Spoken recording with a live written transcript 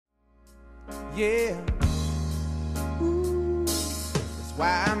Yeah. Ooh, that's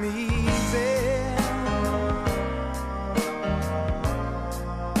why I'm easy.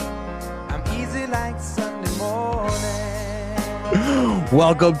 I'm easy like Sunday morning.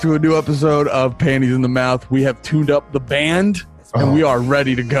 Welcome to a new episode of Panties in the Mouth. We have tuned up the band and we are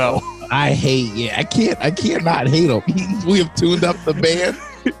ready to go. I can't not hate them. We have tuned up the band.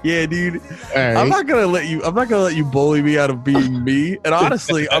 Yeah, dude. Right. I'm not gonna let you bully me out of being me. And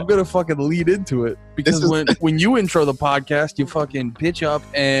honestly, I'm gonna fucking lead into it because when you intro the podcast, you fucking pitch up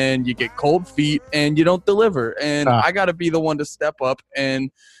and you get cold feet and you don't deliver. And I gotta be the one to step up and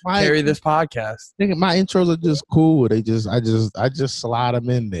carry this podcast. My intros are just cool. I just slide them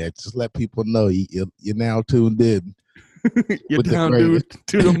in there. Just let people know you're now tuned in. You're down to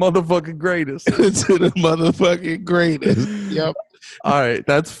the motherfucking greatest. To the motherfucking greatest. Yep. All right,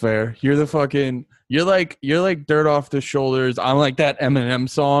 that's fair. You're like dirt off the shoulders. I'm like that Eminem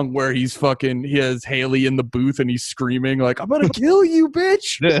song where he has Haley in the booth and he's screaming like, "I'm gonna kill you,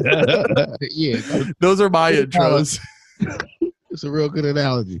 bitch." Yeah, those are my intros. It's a real good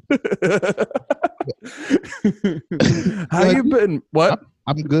analogy. How you been? What?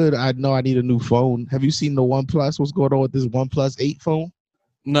 I'm good. I know I need a new phone. Have you seen the OnePlus? What's going on with this OnePlus 8 phone?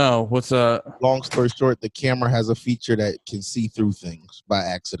 No. What's that? Long story short, the camera has a feature that can see through things by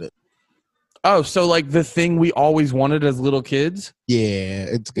accident. Oh, so like the thing we always wanted as little kids? Yeah,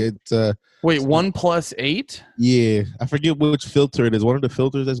 it's good. Wait, OnePlus 8? Yeah, I forget which filter it is. One of the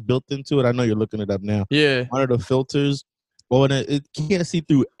filters that's built into it. I know you're looking it up now. Yeah. One of the filters. Well, and it can't see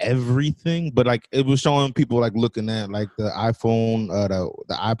through everything, but like it was showing people like looking at like the iPhone,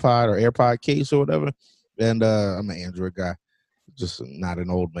 the iPod or AirPod case or whatever. And I'm an Android guy, just not an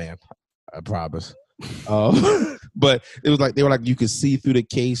old man, I promise. But it was like they were like you could see through the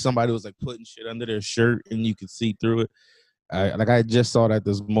case. Somebody was like putting shit under their shirt and you could see through it. I just saw that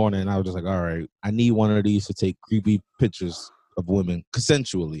this morning and I was just like, all right, I need one of these to take creepy pictures of women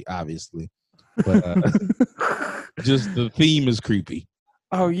consensually, obviously. But just the theme is creepy.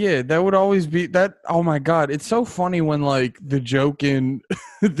 Oh yeah, that would always be that. Oh my god, it's so funny when like the joke when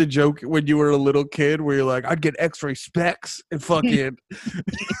you were a little kid, where you're like, I'd get X-ray specs and fucking,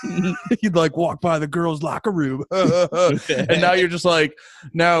 you'd like walk by the girls' locker room, and now you're just like,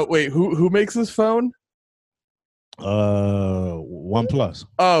 now wait, who makes this phone? OnePlus.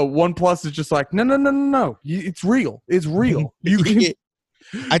 Oh, OnePlus is just like no, it's real. It's real. You can.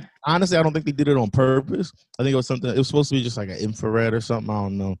 I don't think they did it on purpose. I think it was something. It was supposed to be just like an infrared or something. I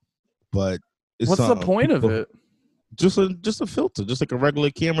don't know, but what's the point of it? Just a filter, just like a regular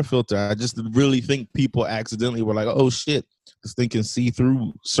camera filter. I just really think people accidentally were like, "Oh shit, this thing can see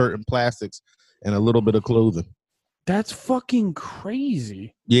through certain plastics and a little bit of clothing." That's fucking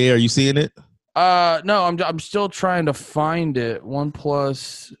crazy. Yeah, are you seeing it? No, I'm still trying to find it.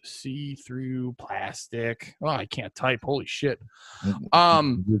 OnePlus see-through plastic. Oh, I can't type. Holy shit. You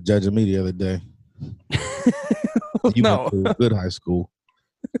were judging me the other day. You went to a good high school.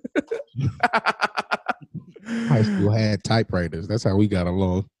 High school had typewriters. That's how we got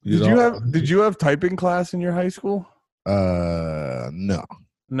along. Did you have typing class in your high school? No.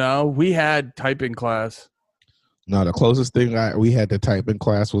 No, we had typing class. No, the closest thing we had to typing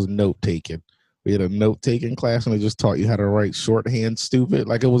class was note taking. We had a note-taking class, and they just taught you how to write shorthand stupid.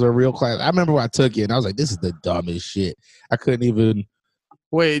 Like, it was a real class. I remember when I took it, and I was like, this is the dumbest shit. I couldn't even...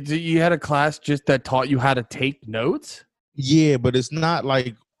 Wait, you had a class just that taught you how to take notes? Yeah, but it's not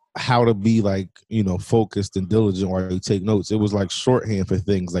like how to be, like, focused and diligent while you take notes. It was, like, shorthand for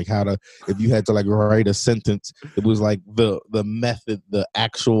things. Like, how to... If you had to, like, write a sentence, it was, like, the method, the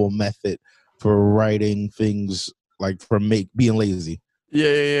actual method for writing things, like, for being lazy.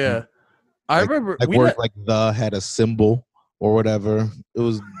 Yeah. I remember like words like the had a symbol or whatever. It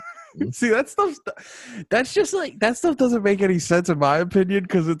was see that stuff. That's just like that stuff doesn't make any sense in my opinion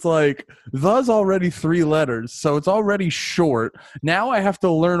because it's like the's already 3 letters, so it's already short. Now I have to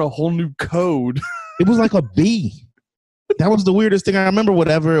learn a whole new code. It was like a B. That was the weirdest thing. I remember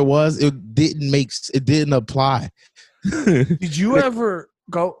whatever it was. It didn't apply. Did you ever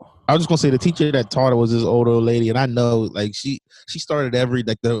go? I was just gonna say the teacher that taught it was this older lady, and I know like she started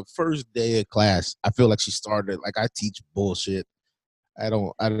the first day of class. I feel like she started like I teach bullshit. I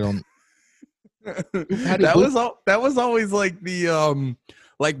don't. That was always like the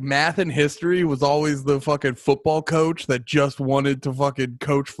like math and history was always the fucking football coach that just wanted to fucking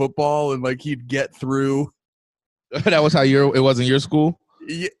coach football and like he'd get through. That was how it was in your school.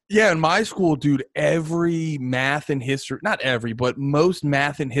 Yeah, in my school, dude, every math and history, not every, but most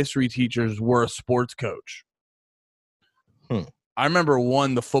math and history teachers were a sports coach. I remember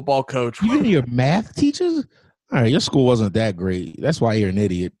the football coach. Even your math teachers? All right, your school wasn't that great. That's why you're an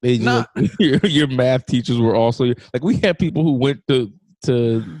idiot. Nah. Your math teachers were also like we had people who went to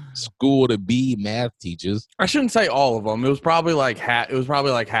school to be math teachers. I shouldn't say all of them. It was probably like half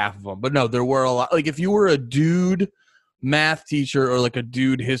of them. But no, there were a lot. Like if you were a dude math teacher or like a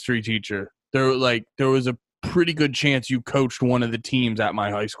dude history teacher, there was a pretty good chance you coached one of the teams at my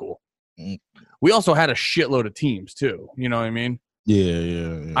high school. Mm. We also had a shitload of teams too. You know what I mean?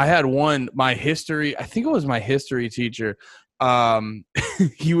 Yeah. I had one. I think it was my history teacher.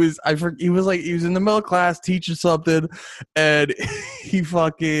 He was in the middle of class teaching something, and he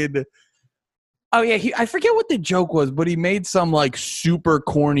fucking. Oh yeah, I forget what the joke was, but he made some like super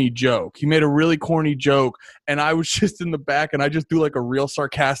corny joke. He made a really corny joke, and I was just in the back, and I just threw like a real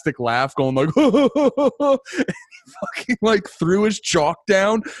sarcastic laugh, going like, and he fucking like threw his chalk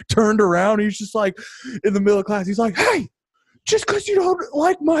down, turned around, he's just like in the middle of class, he's like, "Hey, just because you don't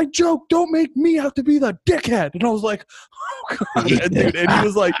like my joke, don't make me have to be the dickhead." And I was like, "Oh god, dude!" And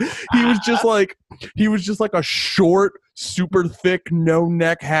he was just like a short, super thick, no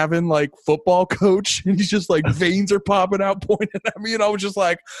neck having like football coach, and he's just like veins are popping out, pointing at me, and I was just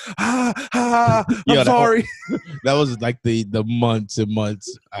like, I'm sorry. That was like the months and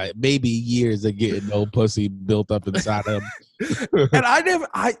months, maybe years of getting no pussy built up inside him. And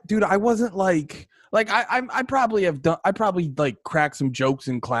I wasn't like I probably like cracked some jokes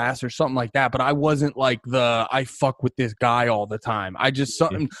in class or something like that, but I wasn't like I fuck with this guy all the time. I just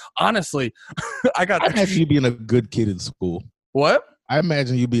honestly, I imagine you being a good kid in school. What? I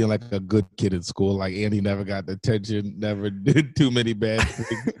imagine you being like a good kid in school. Like Andy never got the attention, never did too many bad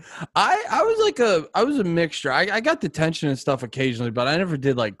things. I was a mixture. I got detention and stuff occasionally, but I never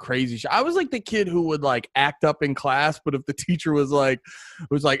did like crazy shit. I was like the kid who would like act up in class, but if the teacher was like,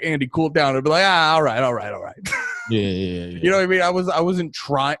 "Andy, cool down," I'd be like, all right. Yeah. You know what I mean? I wasn't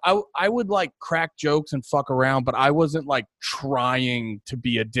trying. I would like crack jokes and fuck around, but I wasn't like trying to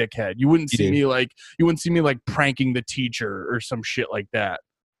be a dickhead. You wouldn't see me like pranking the teacher or some shit like that.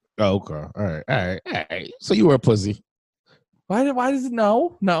 Oh, okay. All right. So you were a pussy. Why does it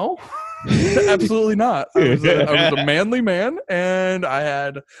no? Absolutely not. I was a manly man, and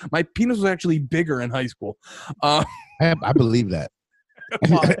my penis was actually bigger in high school. I believe that.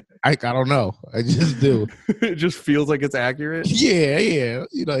 I don't know. I just do. It just feels like it's accurate. Yeah.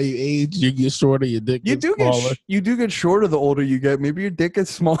 You know, you age, you get shorter, your dick gets smaller. You do get shorter the older you get. Maybe your dick gets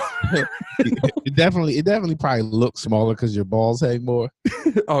smaller. It definitely probably looks smaller because your balls hang more.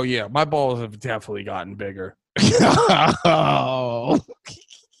 Oh yeah, my balls have definitely gotten bigger. Oh.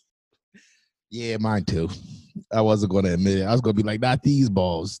 Yeah, mine too. I wasn't going to admit it. I was going to be like, not these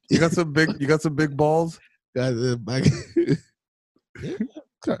balls. You got some big balls?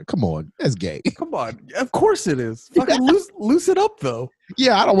 Come on, that's gay. Come on, of course it is. Fucking loose it up though.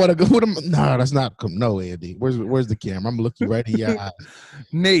 Yeah, I don't want to go with him. No, that's not. No, Andy. Where's the camera? I'm looking right in your eyes.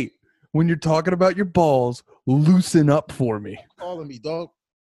 Nate, when you're talking about your balls, loosen up for me. Calling me, dog.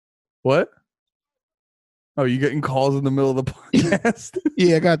 What? Oh, you getting calls in the middle of the podcast?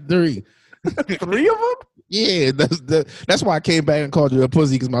 Yeah, I got 3. 3 of them? Yeah, that's why I came back and called you a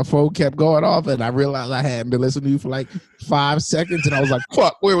pussy, because my phone kept going off and I realized I hadn't been listening to you for like 5 seconds, and I was like,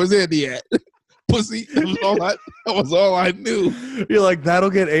 fuck, where was Andy at? Pussy. That was all I knew. You're like, that'll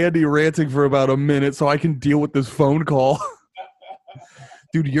get Andy ranting for about a minute so I can deal with this phone call.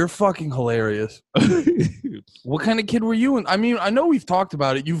 Dude, you're fucking hilarious. What kind of kid were you? I mean, I know we've talked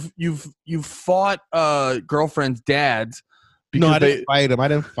about it. You've fought girlfriends' dads. No, I didn't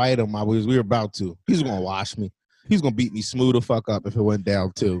fight him. We were about to. He's gonna wash me. He's gonna beat me smooth the fuck up if it went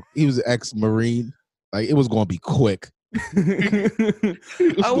down too. He was an ex-Marine. Like, it was gonna be quick.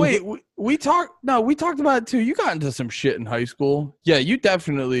 Oh wait, we talked about it too. You got into some shit in high school. Yeah, you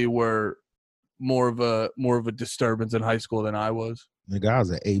definitely were more of a disturbance in high school than I was. Nigga, I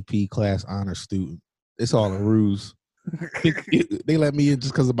was an AP class honor student. It's all a ruse. They let me in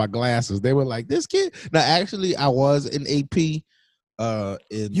just because of my glasses. They were like, this kid. Now, actually, I was in AP.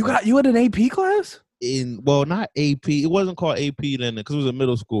 You had an AP class? Not AP. It wasn't called AP then because it was a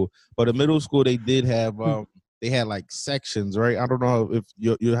middle school. But in middle school, they did have they had like sections, right? I don't know if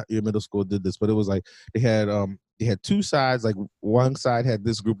your middle school did this, but it was like they had 2 sides. Like, one side had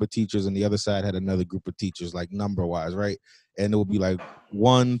this group of teachers and the other side had another group of teachers, like number wise, right? And it would be like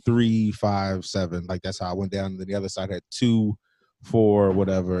 1, 3, 5, 7. Like, that's how I went down. And then the other side had 2, 4,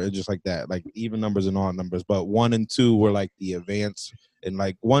 whatever. And just like that, like even numbers and odd numbers. But 1 and 2 were like the advanced, and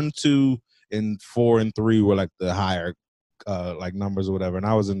like 1, 2, and 4 and 3 were like the higher like numbers or whatever. And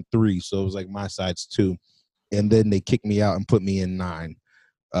I was in 3, so it was like my side's 2. And then they kicked me out and put me in 9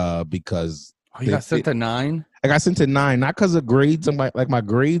 because you got sent to 9? I got sent to 9, not because of grades. My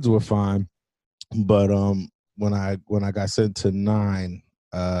grades were fine, but when I got sent to 9,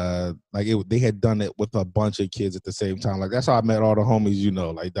 they had done it with a bunch of kids at the same time. Like that's how I met all the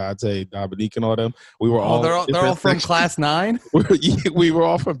homies, like Dante, Dominique, and all them. We were all they're all from class 9. We were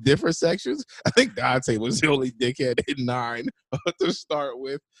all from different sections. I think Dante was the only dickhead in 9 to start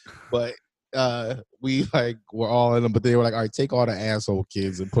with, but we were all in them. But they were like, all right, take all the asshole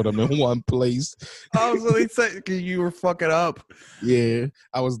kids and put them in one place. Oh, so they said you were fucking up. Yeah,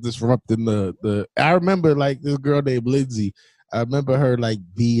 I was disrupting the. I remember this girl named Lindsay. I remember her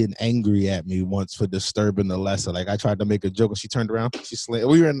being angry at me once for disturbing the lesson. I tried to make a joke and she turned around. She slammed.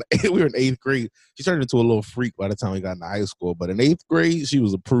 We were in 8th grade. She turned into a little freak by the time we got into high school. But in 8th grade, she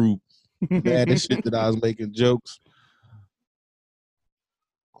was a prude. Mad as shit that I was making jokes.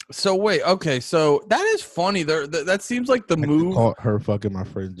 So wait, okay, so that is funny. That seems like the move. Caught her fucking my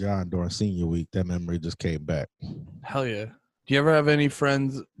friend John during senior week. That memory just came back. Hell yeah. Do you ever have any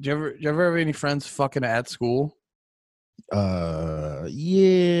friends? Do you ever have any friends fucking at school?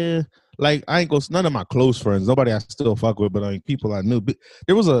 Yeah. I ain't go. None of my close friends, nobody I still fuck with, but people I knew. But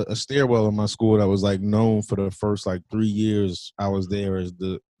there was a stairwell in my school that was known for the first 3 years I was there as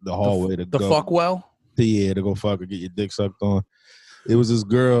the hallway to go. The fuck well? Yeah, to go fuck or get your dick sucked on. It was this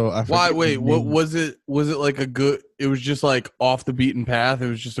girl. Why? Wait, what was it? Was it a good? It was just off the beaten path. It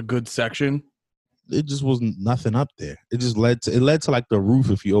was just a good section. It just wasn't nothing up there. It just led to the roof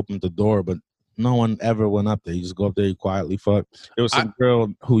if you opened the door, but no one ever went up there. You just go up there, you quietly fuck. There was some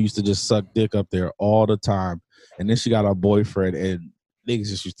girl who used to just suck dick up there all the time, and then she got a boyfriend, and niggas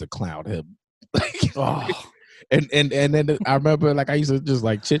just used to clown him. Oh. And then I remember I used to just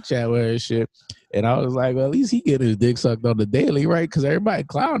chit chat with her and shit. And I was like, well, at least he get his dick sucked on the daily, right? Because everybody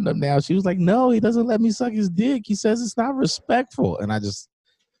clowned him now. She was like, no, he doesn't let me suck his dick. He says it's not respectful. And I just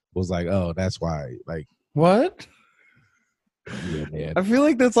was like, oh, that's why. What? Yeah, man. I feel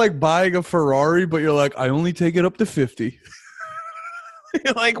like that's like buying a Ferrari, but you're like, I only take it up to 50.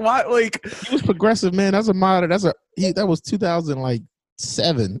 You're like, what? He was progressive, man. That's a modern. That was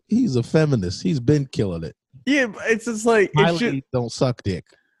 2007. He's a feminist. He's been killing it. Yeah, but it's just Miley don't suck dick.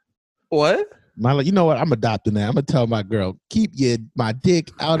 What? Miley, you know what? I'm adopting that. I'm gonna tell my girl, keep my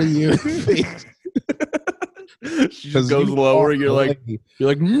dick out of your face. She just goes lower. You're like,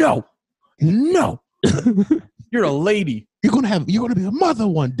 no, you're a lady. You're gonna be a mother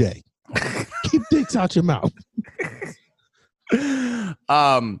one day. Keep dicks out your mouth.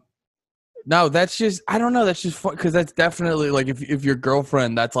 No, that's just, I don't know. That's just fun because that's definitely if your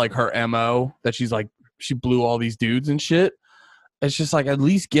girlfriend, that's her MO, that she blew all these dudes and shit. It's just at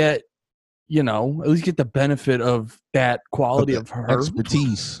least get, the benefit of that quality of her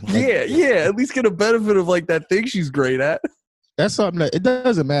expertise. Yeah. At least get a benefit of that thing she's great at. That's something that it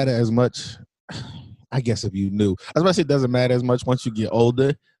doesn't matter as much. I guess if you knew, I was about to say it doesn't matter as much once you get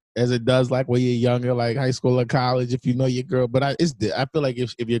older as it does when you're younger, high school or college. If you know your girl, but I feel like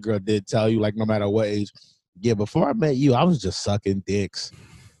if your girl did tell you, no matter what age, yeah, before I met you, I was just sucking dicks.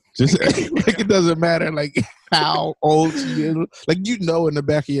 Just it doesn't matter how old she is. In the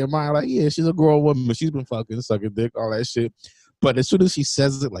back of your mind, yeah, she's a grown woman. She's been fucking sucking dick, all that shit. But as soon as she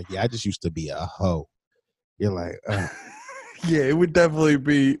says it, yeah, I just used to be a hoe. You're like, yeah, it would definitely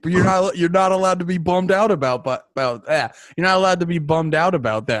be. But you're not allowed to be bummed out about that. You're not allowed to be bummed out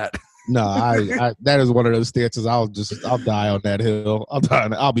about that. No, I that is one of those stances. I'll die on that hill.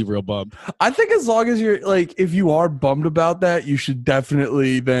 I'll be real bummed. I think as long as you're if you are bummed about that, you should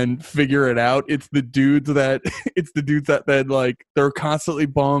definitely then figure it out. It's the dudes that then they're constantly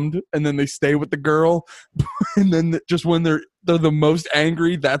bummed and then they stay with the girl, and then just when they're the most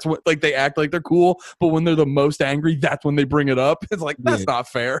angry, that's what they act like they're cool, but when they're the most angry, that's when they bring it up. It's that's not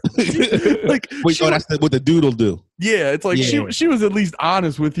fair. Wait, that's what the dude will do. Yeah, it's she was at least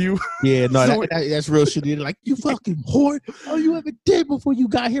honest with you. Yeah, no, so that's real shit. You're you fucking whore. All you ever did before you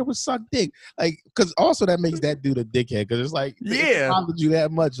got here was suck dick. Because also that makes that dude a dickhead. Because it's yeah, bothered you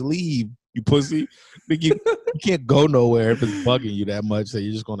that much, leave, you pussy. You can't go nowhere if it's bugging you that much. So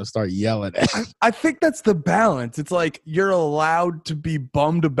you're just gonna start yelling at it. I think that's the balance. It's you're allowed to be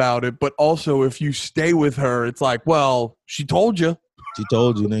bummed about it, but also if you stay with her, it's well, she told you. She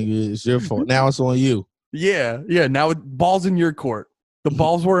told you, nigga. It's your fault. Now it's on you. Yeah. Now ball's in your court. The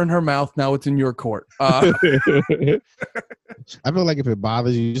balls were in her mouth. Now it's in your court. I feel like if it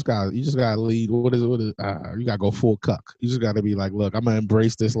bothers you, you just gotta lead. What is you gotta go full cuck. You just gotta be look, I'm gonna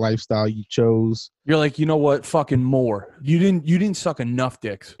embrace this lifestyle you chose. You're you know what? Fucking more. You didn't suck enough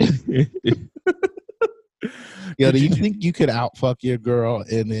dicks. Yeah, do you think you could outfuck your girl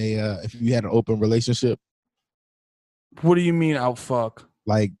in if you had an open relationship? What do you mean outfuck?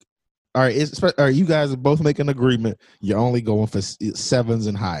 All right, all right. You guys are both making an agreement. You're only going for 7s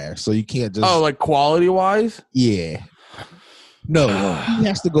and higher, so you can't just. Oh, like quality wise? Yeah. No, he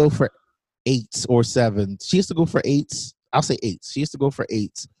has to go for 8s or 7s. She has to go for 8s. I'll say 8s. She has to go for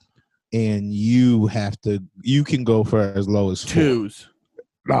 8s, and you can go for as low as 4. 2s.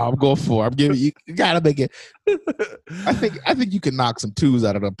 No, I'm going 4. I'm giving you. You gotta make it. I think you can knock some 2s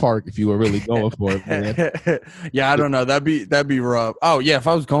out of the park if you were really going for it, man. Yeah, I don't know. That'd be rough. Oh yeah, if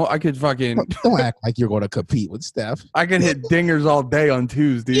I was going, I could fucking. Don't act like you're going to compete with Steph. I could hit dingers all day on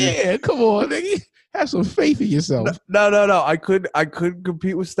 2s, dude. Yeah, come on, nigga. Have some faith in yourself. No. I could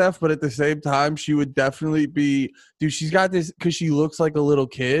compete with Steph, but at the same time, she would definitely be. Dude, she's got this because she looks like a little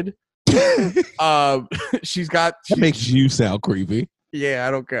kid. She's got. That makes you sound creepy. Yeah,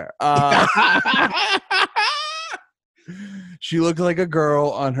 I don't care. She looked like a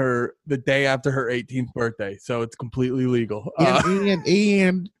girl on the day after her 18th birthday, so it's completely legal.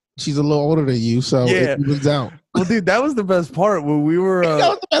 And she's a little older than you, so yeah. It evens out. Well, dude, that was the best part when we were. That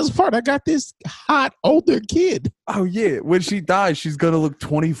was the best part. I got this hot older kid. Oh yeah, when she dies, she's gonna look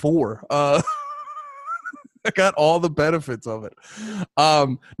 24. I got all the benefits of it.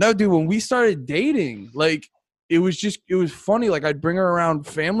 No, dude, when we started dating, like it was funny. Like I'd bring her around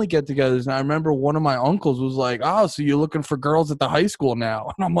family get-togethers, and I remember one of my uncles was like, "Oh, so you're looking for girls at the high school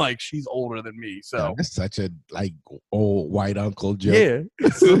now?" And I'm like, "She's older than me." So that's such a like old white uncle joke. Yeah,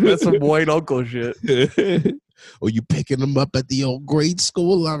 that's some white uncle shit. Or you picking them up at the old grade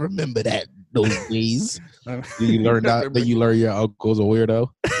school? I remember those days. Did you learn your uncle's a weirdo?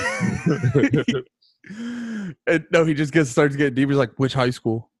 And, no, he just starts getting deeper. He's like, "Which high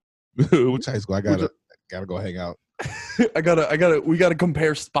school? Which high school? I gotta go hang out. We gotta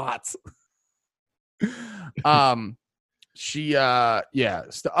compare spots." She but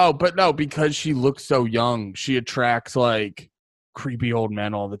no, because she looks so young, she attracts like creepy old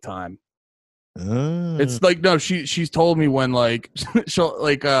men all the time. It's like, no, she's told me when like she'll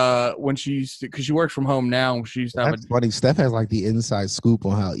like when she used to, because she works from home now, she used to have. That's funny. Steph has like the inside scoop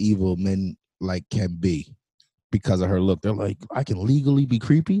on how evil men like can be because of her look. They're like, I can legally be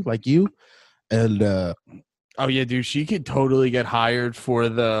creepy like you. And oh yeah, dude, she could totally get hired for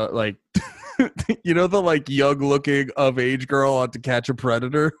the like you know, the like young looking of age girl on To Catch a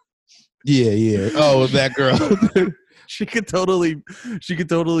Predator. Yeah. Oh, that girl. She could totally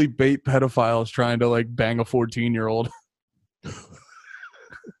bait pedophiles trying to like bang a 14-year-old.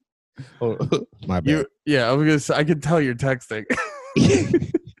 Oh, my bad. I was gonna say, I could tell you're texting.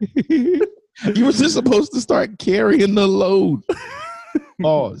 You were just supposed to start carrying the load.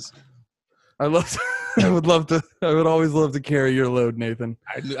 Pause. I would always love to carry your load, Nathan.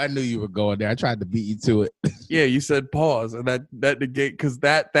 I knew you were going there. I tried to beat you to it. Yeah, you said pause, and that negate because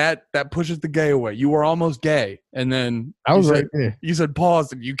that pushes the gay away. You were almost gay, and then I was right there. You said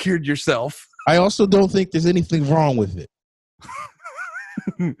pause, and you cured yourself. I also don't think there's anything wrong with it.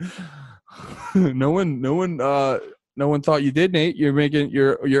 No one thought you did, Nate.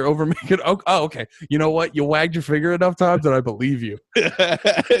 You're over making. Oh, okay. You know what? You wagged your finger enough times that I believe you.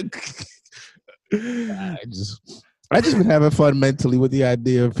 I just been having fun mentally with the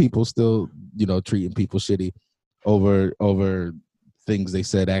idea of people still, treating people shitty over things they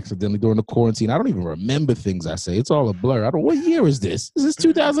said accidentally during the quarantine. I don't even remember things I say. It's all a blur. What year is this? Is this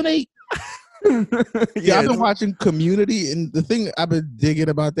 2008? Yeah, I've been watching Community, and the thing I've been digging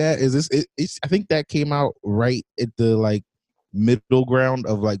about that is I think that came out right at the like middle ground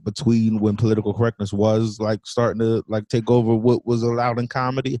of like between when political correctness was like starting to like take over what was allowed in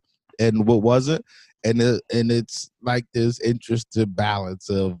comedy and what wasn't, and it's like this interesting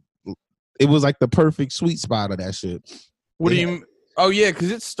balance of it was like the perfect sweet spot of that shit. What do you mean? Oh yeah, because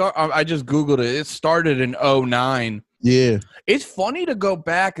I just googled it. It started in 2009. Yeah, it's funny to go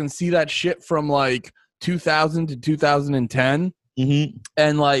back and see that shit from like 2000 to 2010,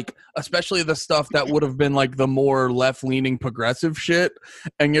 and like especially the stuff that would have been like the more left-leaning progressive shit,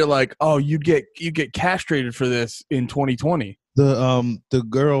 and you're like, oh, you get castrated for this in 2020. The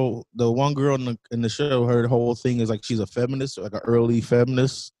one girl in the show, her whole thing is like she's a feminist, like an early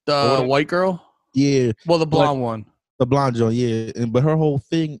feminist. The white girl? Yeah. Well, the blonde one. The blonde girl, yeah. But her whole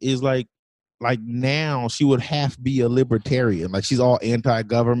thing is like now she would have to be a libertarian. Like she's all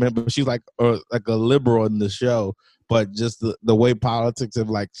anti-government, but she's like a liberal in the show. But just the way politics have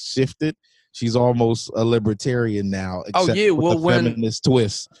like shifted, she's almost a libertarian now. Except with a feminist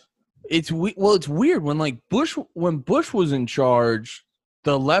twist. It's weird when Bush was in charge,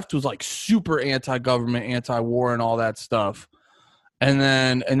 the left was like super anti-government, anti-war, and all that stuff, and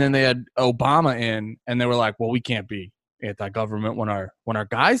then they had Obama in, and they were like, well, we can't be anti-government when our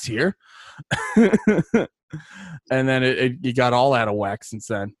guy's here, and then it got all out of whack since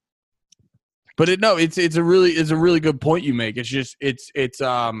then. But it's a really good point you make. It's just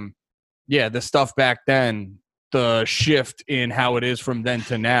yeah, the stuff back then, the shift in how it is from then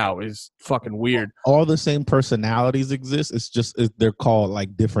to now is fucking weird. All the same personalities exist. It's just they're called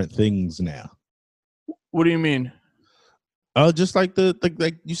like different things now. What do you mean? Just like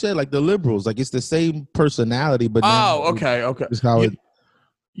like you said, like the liberals, like it's the same personality, but now okay. it's how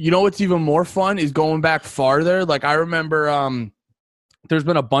You know what's even more fun is going back farther. Like I remember, there's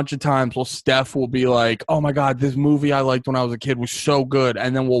been a bunch of times where Steph will be like, "Oh my god, this movie I liked when I was a kid was so good,"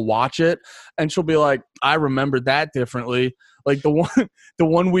 and then we'll watch it, and she'll be like, "I remember that differently." Like the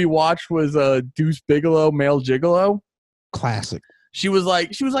one we watched was Deuce Bigalow, Male Gigolo. classic. She was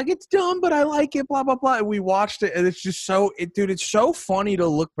like, it's dumb, but I like it, blah, blah, blah. And we watched it, and it's just it's so funny to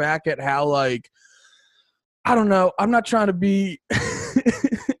look back at how, like, I don't know. I'm not trying to be,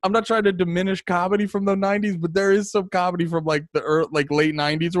 I'm not trying to diminish comedy from the 90s, but there is some comedy from, like, late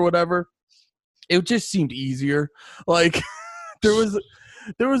 90s or whatever. It just seemed easier. Like, there was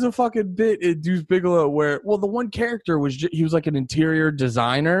a fucking bit in Deuce Bigalow where, well, the one character he was like an interior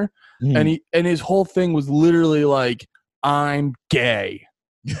designer, and his whole thing was literally like, I'm gay.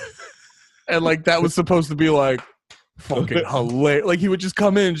 And like that was supposed to be like fucking hilarious. Like he would just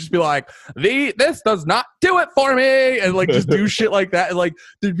come in and just be like, this does not do it for me, and like just do shit like that. And like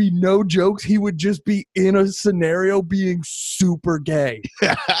there'd be no jokes. He would just be in a scenario being super gay.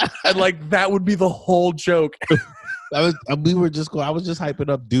 And like that would be the whole joke. I was just hyping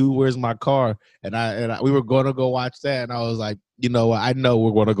up Dude, Where's My Car? And we were going to go watch that, and I was like, you know what, I know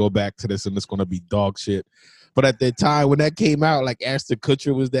we're going to go back to this and it's going to be dog shit. But at the time when that came out, like Ashton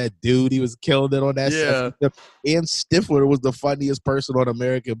Kutcher was that dude. He was killing it on that stuff. And Stifler was the funniest person on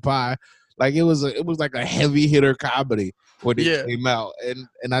American Pie. Like it was like a heavy hitter comedy when it came out.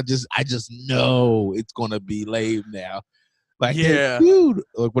 And I just know it's gonna be lame now. Like, hey, dude,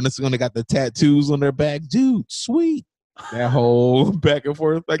 like when it's gonna got the tattoos on their back, dude, sweet. That whole back and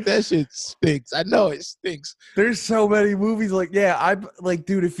forth, like that shit stinks. I know it stinks. There's so many movies like,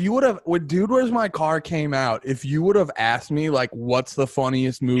 dude, if you would have, when Dude, Where's My Car came out, if you would have asked me like, what's the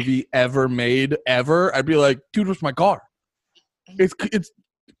funniest movie ever made ever, I'd be like, Dude, Where's My Car? It's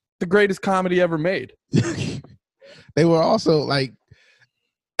the greatest comedy ever made. They were also like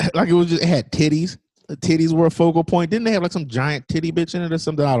it had titties. The titties were a focal point. Didn't they have like some giant titty bitch in it or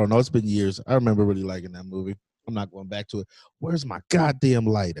something? I don't know. It's been years. I remember really liking that movie. I'm not going back to it. Where's my goddamn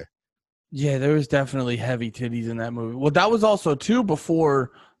lighter? Yeah, there was definitely heavy titties in that movie. Well, that was also too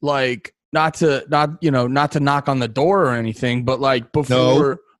before, like, not to knock on the door or anything, but like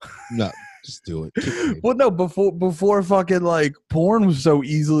before. No, just do it. Well, no, before fucking like porn was so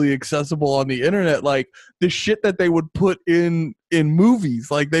easily accessible on the internet, like the shit that they would put in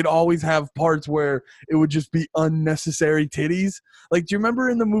movies, like they'd always have parts where it would just be unnecessary titties. Like, do you remember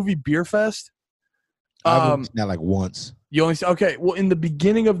in the movie Beer Fest? I've seen that like once. You only okay. Well, in the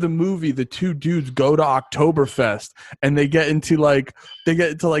beginning of the movie, the two dudes go to Oktoberfest and they get into like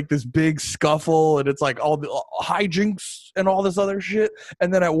this big scuffle, and it's like all the hijinks and all this other shit.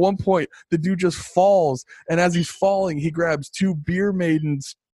 And then at one point, the dude just falls, and as he's falling, he grabs two beer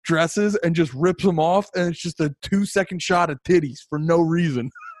maidens' dresses and just rips them off, and it's just a 2-second shot of titties for no reason.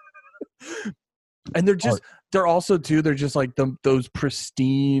 And they're just like those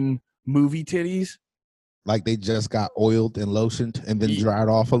pristine movie titties. Like they just got oiled and lotioned and then dried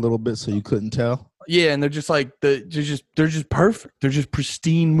off a little bit so you couldn't tell. Yeah, and they're just like they're just perfect. They're just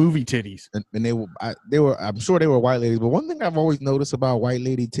pristine movie titties. And they were I'm sure they were white ladies, but one thing I've always noticed about white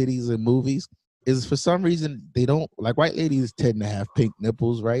lady titties in movies is for some reason they don't, like, white ladies tend to have pink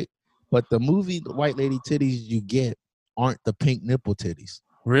nipples, right? But the white lady titties you get aren't the pink nipple titties.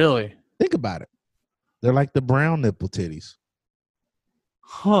 Really? Think about it. They're like the brown nipple titties.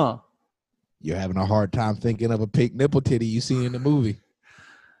 Huh. You're having a hard time thinking of a pink nipple titty you see in the movie.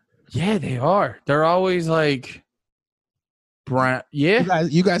 Yeah, they are. They're always like brown. Yeah.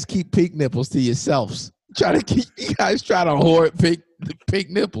 You guys keep pink nipples to yourselves. You guys try to hoard pink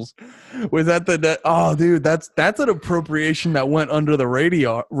nipples. Was that oh, dude, that's an appropriation that went under the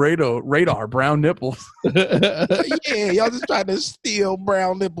radar. Brown nipples. Yeah, y'all just trying to steal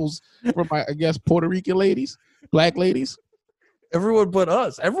brown nipples from, I guess, Puerto Rican ladies, black ladies. Everyone but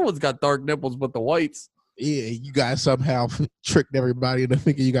us. Everyone's got dark nipples but the whites. Yeah, you guys somehow tricked everybody into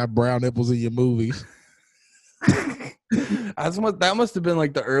thinking you got brown nipples in your movies. That must have been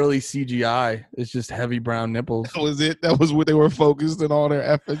like the early CGI. It's just heavy brown nipples. That was it. That was what they were focused in all their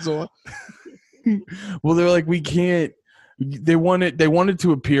efforts on. Well, they're like, we can't. They wanted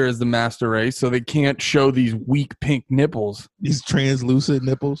to appear as the master race, so they can't show these weak pink nipples. These translucent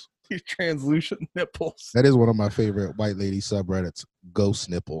nipples. These translucent nipples. That is one of my favorite white lady subreddits. Ghost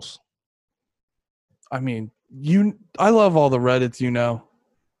nipples. I mean, I love all the Reddits, you know.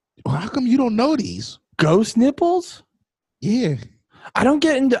 Well, how come you don't know these? Ghost nipples? Yeah. I don't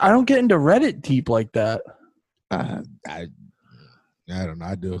get into Reddit deep like that. I don't know.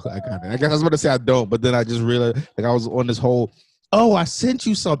 I do. I guess I was going to say I don't, but then I just realized like I was on this whole. Oh, I sent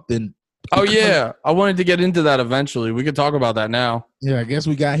you something. Oh yeah, I wanted to get into that eventually. We could talk about that now. Yeah, I guess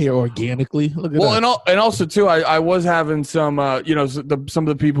we got here organically. Look at Well, that. and also too, I was having some, some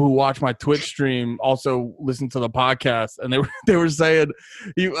of the people who watch my Twitch stream also listen to the podcast, and they were saying,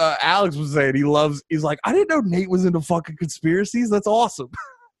 Alex was saying he's like, I didn't know Nate was into fucking conspiracies. That's awesome.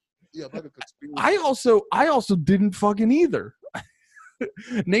 Yeah, like a conspiracy. I also didn't fucking either.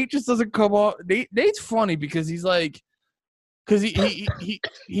 Nate just doesn't come off. Nate's funny because he's like. Because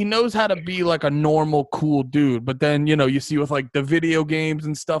he knows how to be like a normal, cool dude. But then, you see with like the video games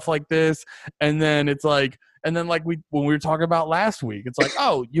and stuff like this. And then it's like, when we were talking about last week, it's like,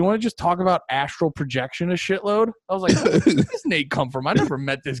 oh, you want to just talk about astral projection a shitload? I was like, where does Nate come from? I never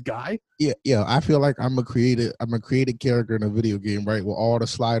met this guy. Yeah. I feel like I'm a created character in a video game, right? With all the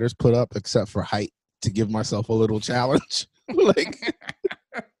sliders put up except for height to give myself a little challenge. Like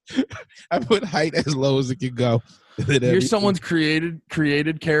I put height as low as it can go. You're someone's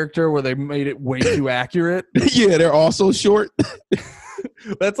created character where they made it way too accurate. Yeah, they're also short.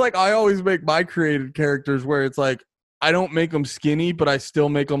 That's like I always make my created characters where it's like I don't make them skinny, but I still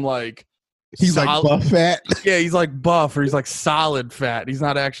make them like he's like buff fat. Yeah, he's like buff or he's like solid fat. He's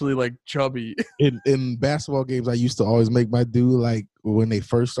not actually like chubby. In basketball games, I used to always make my dude like when they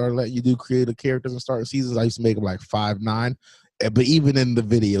first started letting you do creative characters and starting seasons. I used to make them like 5'9". But even in the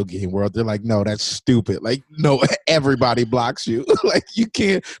video game world, they're like, no, that's stupid. Like, no, everybody blocks you. Like, you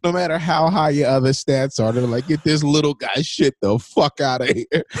can't, no matter how high your other stats are, they're like, get this little guy shit the fuck out of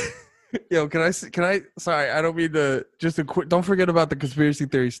here. Yo, can I, sorry, I don't mean to, just a quick, don't forget about the conspiracy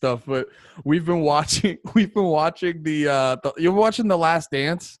theory stuff, but we've been watching you're watching The Last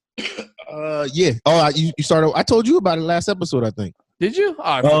Dance? Yeah. Oh, you started, I told you about it last episode, I think. Did you?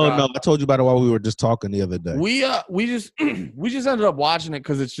 Oh no, I told you about it while we were just talking the other day. We just ended up watching it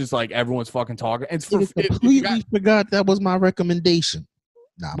because it's just like everyone's fucking talking. It's completely forgot that was my recommendation.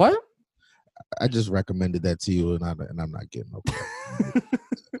 Nah, what? I just recommended that to you, and I'm not getting no.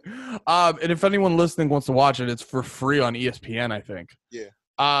 And if anyone listening wants to watch it, it's for free on ESPN, I think. Yeah.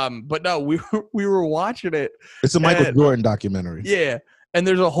 But no, we were watching it. It's a Michael Jordan documentary. Yeah. And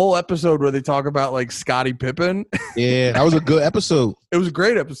there's a whole episode where they talk about like Scottie Pippen. Yeah, that was a good episode. It was a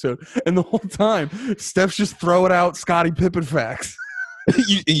great episode. And the whole time, Steph's just throwing out Scottie Pippen facts.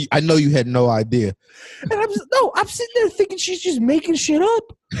 I know you had no idea. And I'm sitting there thinking she's just making shit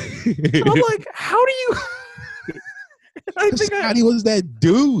up. And I'm like, how do you? I think Scottie was that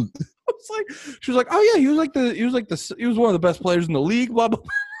dude. I was like, she was like, oh yeah, he was one of the best players in the league. Blah blah. Blah.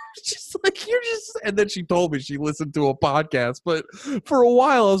 Just like and then she told me she listened to a podcast, but for a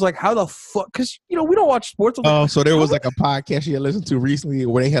while I was like, how the fuck? Because we don't watch sports. Oh, so there was like a podcast she had listened to recently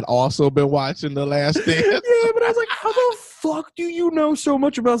where they had also been watching The Last Dance. Yeah, but I was like, how the fuck do you know so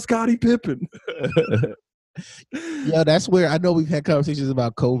much about Scottie Pippen? Yeah, that's where I know we've had conversations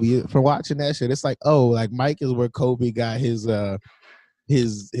about Kobe. For watching that shit, it's like, oh, like Mike is where Kobe got his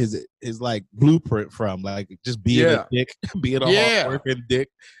like blueprint from, like just being a dick, being a hard-working dick.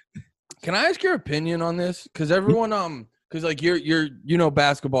 Can I ask your opinion on this? Because everyone, because like you know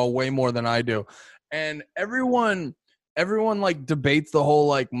basketball way more than I do, and everyone like debates the whole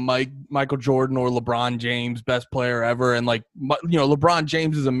like Michael Jordan or LeBron James best player ever, and like LeBron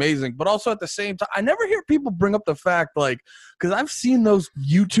James is amazing, but also at the same time, I never hear people bring up the fact like because I've seen those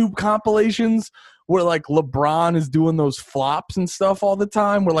YouTube compilations where like LeBron is doing those flops and stuff all the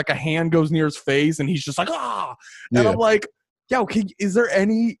time, where like a hand goes near his face and he's just like and I'm like. Yo, is there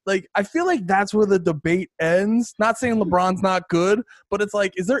any, like, I feel like that's where the debate ends. Not saying LeBron's not good, but it's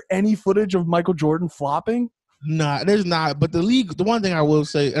like, is there any footage of Michael Jordan flopping? Nah, there's not. But the league, the one thing I will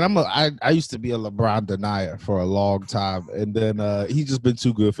say, and I used to be a LeBron denier for a long time, and then he's just been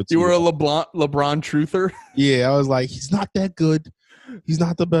too good for 2 years. You were years. a LeBron truther? Yeah, I was like, he's not that good. He's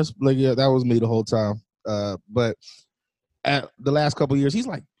not the best. Like, yeah, that was me the whole time. But at the last couple of years, he's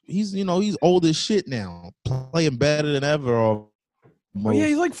old as shit now, playing better than ever. Oh yeah,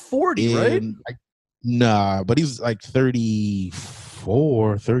 he's like 40, right? Nah, but he's like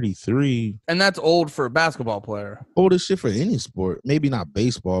 34, 33. And that's old for a basketball player. Old as shit for any sport. Maybe not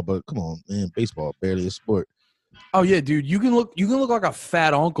baseball, but come on, man, baseball barely a sport. Oh yeah, dude, you can look like a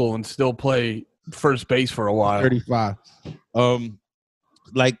fat uncle and still play first base for a while. 35.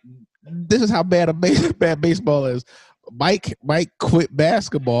 Like this is how bad baseball is. Mike quit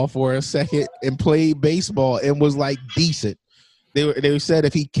basketball for a second and played baseball and was like decent. They said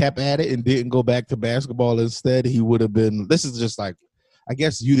if he kept at it and didn't go back to basketball instead, he would have been. This is just like, I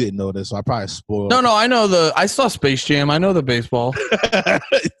guess you didn't know this, so I probably spoiled. No, I know I saw Space Jam. I know the baseball.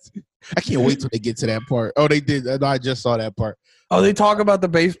 I can't wait till they get to that part. Oh, they did. No, I just saw that part. Oh, they talk about the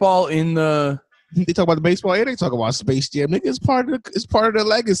baseball in the. They talk about the baseball and they talk about Space Jam. Nigga, it's part of the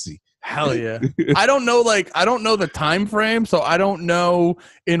legacy. Hell yeah. I don't know the time frame, so I don't know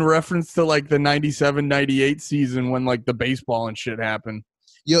in reference to like the 97, 98 season when like the baseball and shit happened.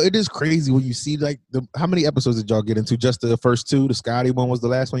 Yo, it is crazy when you see like how many episodes did y'all get into? Just the first two? The Scotty one was the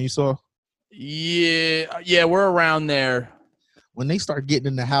last one you saw? Yeah, we're around there. When they start getting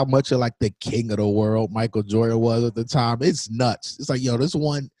into how much of like the king of the world Michael Jordan was at the time, it's nuts. It's like, yo, this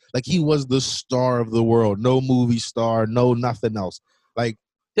one, like he was the star of the world. No movie star, no nothing else. Like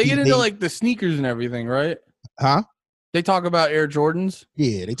they get into like the sneakers and everything, right? Huh? They talk about Air Jordans.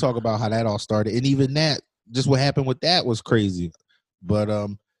 Yeah, they talk about how that all started. And even that, just what happened with that was crazy. But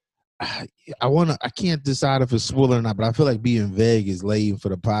I can't decide if it's spoiler or not, but I feel like being vague is lame for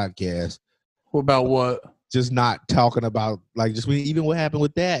the podcast. About what? Just not talking about like just even what happened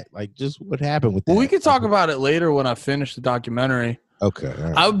with that. Like just what happened with that. Well, we could talk about it later when I finish the documentary. Okay.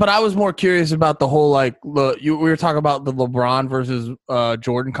 Right. But I was more curious about the whole we were talking about the LeBron versus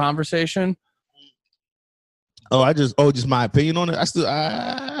Jordan conversation. Oh, just my opinion on it.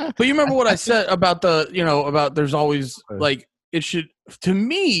 But you remember what I said about about there's always like it should, to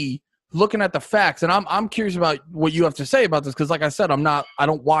me, looking at the facts, and I'm curious about what you have to say about this because, like I said, I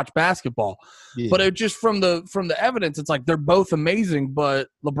don't watch basketball, but it just from the evidence, it's like they're both amazing, but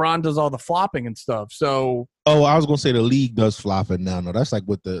LeBron does all the flopping and stuff. So, I was gonna say the league does flopping now. No, that's like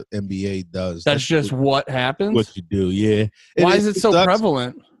what the NBA does. That's just what happens. What you do, yeah. Why is it so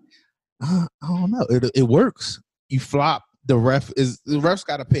prevalent? I don't know. It works. You flop. The refs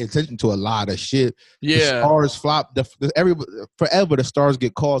got to pay attention to a lot of shit. Yeah, the stars flop. Forever the stars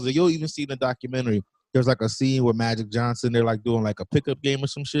get calls. You'll even see in the documentary. There's like a scene where Magic Johnson, they're like doing like a pickup game or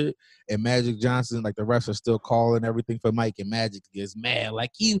some shit, and Magic Johnson, like the refs are still calling everything for Mike, and Magic gets mad.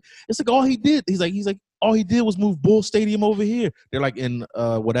 Like it's like all he did. He's like all he did was move Bull Stadium over here. They're like in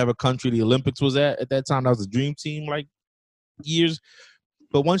whatever country the Olympics was at that time. That was a dream team like years.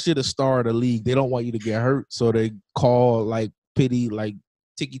 But once you're the star of the league, they don't want you to get hurt, so they call like pity, like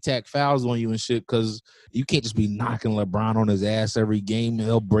ticky-tack fouls on you and shit because you can't just be knocking LeBron on his ass every game and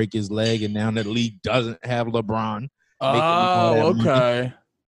he'll break his leg, and now that league doesn't have LeBron. Oh, okay.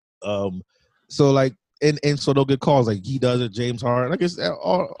 So like, and so they'll get calls like he does it, James Harden. Like it's a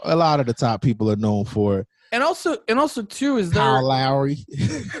lot of the top people are known for it. And also too, is there Kyle Lowry?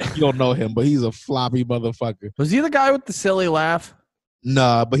 You don't know him, but he's a floppy motherfucker. Was he the guy with the silly laugh?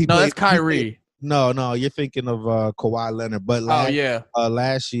 Nah, but that's Kyrie. No, you're thinking of Kawhi Leonard. But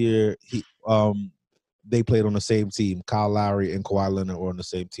last year they played on the same team. Kyle Lowry and Kawhi Leonard were on the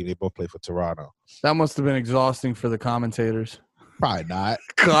same team. They both played for Toronto. That must have been exhausting for the commentators. Probably not.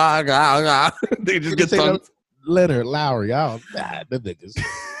 They just get tongues. Leonard, Lowry, the niggas.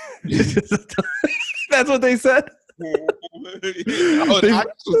 That's what they said.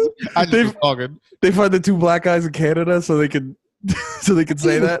 They find the two black guys in Canada so they could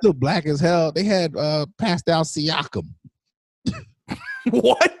say that. Still black as hell. They had Pascal Siakam.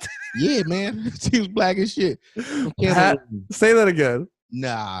 What? Yeah, man. He was black as shit. Say that again.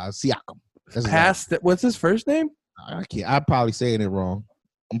 Nah, Siakam. What's his first name? I can't. I'm probably saying it wrong.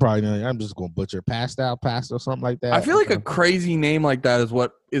 I'm just gonna butcher Pascal or something like that. I feel like a crazy name like that is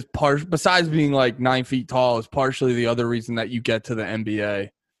what is besides being like 9 feet tall, is partially the other reason that you get to the NBA.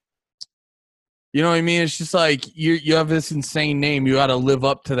 You know what I mean? It's just like you have this insane name. You got to live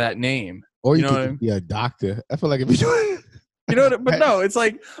up to that name. Or you could be a doctor. I feel like if you you know what? But no, it's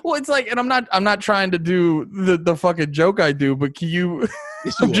like, and I'm not trying to do the fucking joke I do, but can you?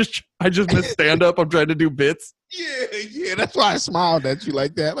 I just missed stand up. I'm trying to do bits. Yeah. That's why I smiled at you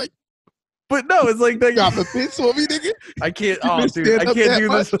like that. Like, but no, it's like that. Drop the bits for me, nigga. I can't. Oh, dude, I can't do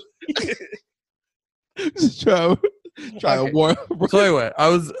this. Just try to warm. So anyway, I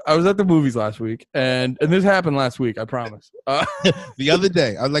was at the movies last week, and this happened last week. I promise. The other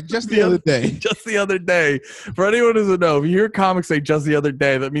day, I was like, just the other day. Just the other day. For anyone who doesn't know, if you hear comics say "just the other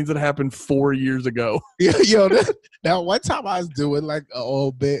day," that means it happened 4 years ago. Yeah, now one time I was doing like an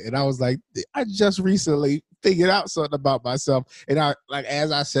old bit, and I was like, I just recently figured out something about myself, and I like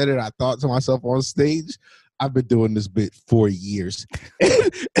as I said it, I thought to myself on stage, I've been doing this bit for years,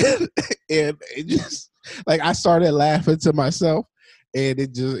 and it just. Like I started laughing to myself, and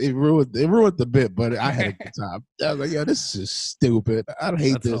it ruined the bit. But I had a good time. I was like, "Yo, this is stupid. I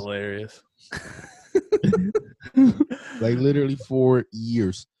hate this." That's hilarious. Like literally 4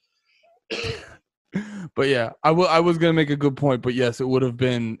 years. But yeah, I was gonna make a good point, but yes, it would have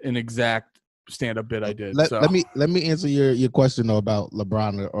been an exact stand-up bit I did. Let me answer your question though about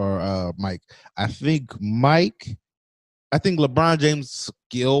LeBron or Mike. I think LeBron James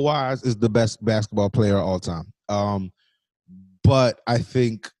skill wise is the best basketball player of all time. But I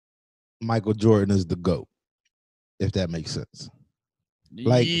think Michael Jordan is the GOAT, if that makes sense.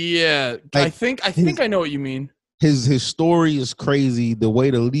 I think I know what you mean. His story is crazy. The way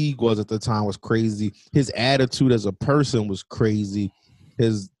the league was at the time was crazy. His attitude as a person was crazy.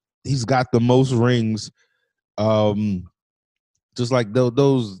 He's got the most rings. Just like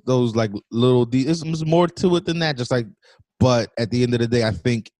those like little there's more to it than that. Just like, but at the end of the day, I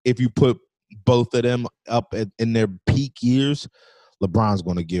think if you put both of them up in their peak years, LeBron's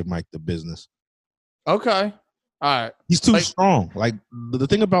going to give Mike the business. Okay. All right. He's too strong. Like the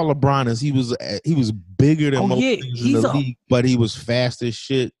thing about LeBron is he was bigger than most things in the league, but he was fast as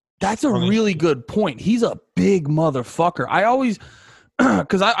shit. That's a really good point. He's a big motherfucker. I always,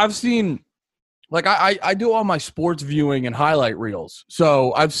 because I've seen, like I do all my sports viewing and highlight reels.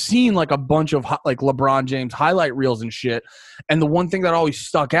 So I've seen like a bunch of like LeBron James highlight reels and shit. And the one thing that always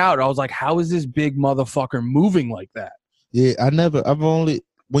stuck out, I was like, how is this big motherfucker moving like that? Yeah,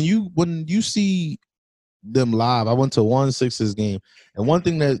 when you see them live, I went to one Sixers game, and one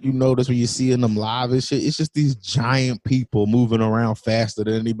thing that you notice when you see them live and shit, it's just these giant people moving around faster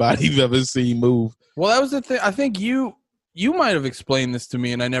than anybody you've ever seen move. Well, that was the thing. I think you might have explained this to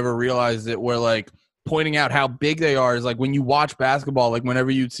me, and I never realized it. Where like pointing out how big they are is like when you watch basketball, like whenever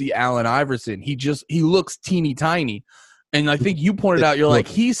you'd see Allen Iverson, he looks teeny tiny, and I think you pointed out, you're like,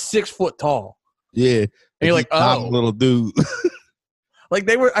 he's 6 foot tall. Yeah, and you're like, oh, little dude. Like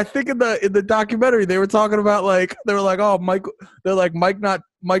they were, I think in the documentary, they were talking about like, they were like, oh, Michael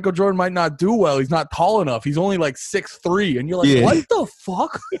Jordan might not do well. He's not tall enough. He's only like 6'3", and you're like, what the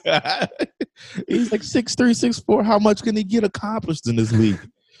fuck? He's like 6'3", 6'4". How much can he get accomplished in this league?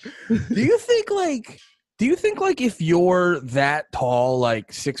 Do you think like if you're that tall,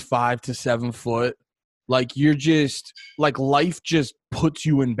 like 6'5" to 7 foot, like you're just like life just puts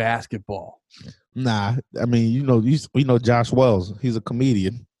you in basketball? Nah, I mean, we know Josh Wells. He's a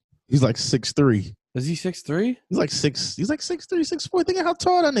comedian. He's like 6'3". Is he 6'3"? He's like 6'3", 6'4". Think of how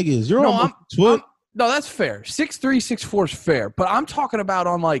tall that nigga is. No, that's fair. 6'3", 6'4" is fair. But I'm talking about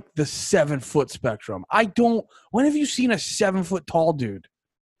on like the 7 foot spectrum. When have you seen a 7 foot tall dude?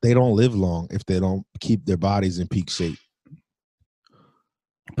 They don't live long if they don't keep their bodies in peak shape.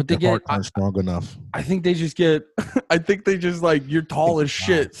 But their heart aren't strong enough. I think they just like, you're tall as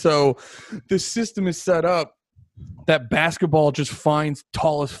shit. So the system is set up that basketball just finds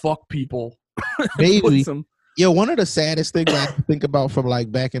tall as fuck people. Maybe. Yeah, one of the saddest things I think about from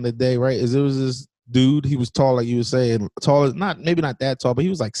like back in the day, right, is it was this dude. He was tall, like you were saying, tall, maybe not that tall, but he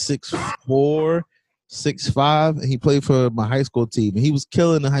was like 6'4", 6'5", and he played for my high school team. And he was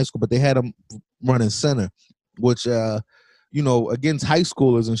killing in high school, but they had him running center, which against high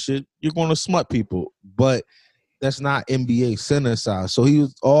schoolers and shit, you're going to smut people, but that's not NBA center size. So he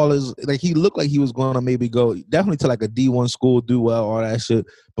looked like he was going to maybe go definitely to like a D1 school, do well, all that shit.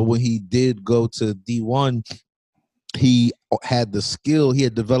 But when he did go to D1, he had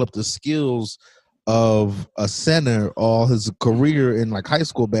developed the skills of a center all his career in like high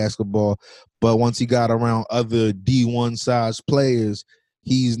school basketball. But once he got around other D1 size players,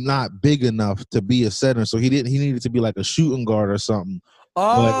 he's not big enough to be a center, so he needed to be like a shooting guard or something.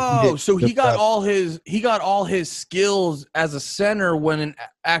 Oh, so he got all his skills as a center, when in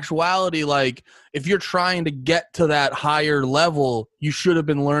actuality, like if you're trying to get to that higher level, you should have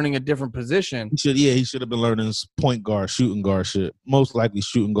been learning a different position. He should have been learning point guard, shooting guard shit. Most likely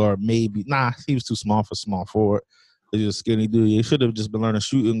shooting guard, maybe. Nah, he was too small for small forward. He's a skinny dude. He should have just been learning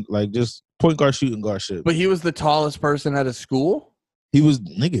shooting, like just point guard, shooting guard shit. But he was the tallest person at his school? He was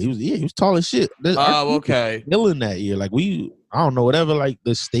tall as shit. Oh, okay. Killing that year. Like I don't know, whatever like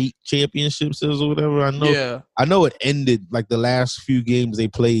the state championships is or whatever. I know it ended like the last few games they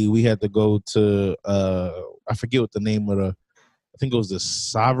played. We had to go to I forget what the name of I think it was the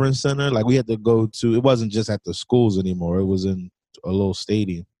Sovereign Center. Like we had to go to, it wasn't just at the schools anymore. It was in a little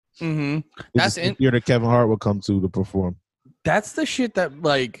stadium. Mm-hmm. That's the year that Kevin Hart would come to perform. That's the shit that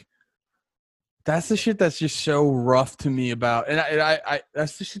like. That's the shit that's just so rough to me about, and I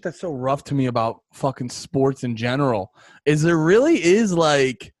that's the shit that's so rough to me about fucking sports in general. Is there really is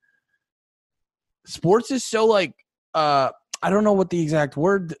like, sports is so like, I don't know what the exact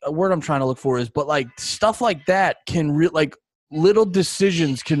word I'm trying to look for is, but like stuff like that can like little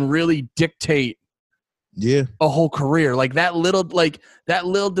decisions can really dictate a whole career. Like that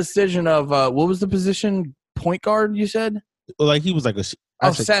little decision of what was the position? Point guard, you said? Like he was like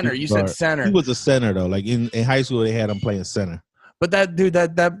Oh, center. You said center. He was a center though. Like in high school, they had him playing center. But that dude,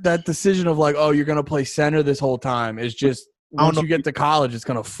 that decision of like, oh, you're gonna play center this whole time is just once you get to college, it's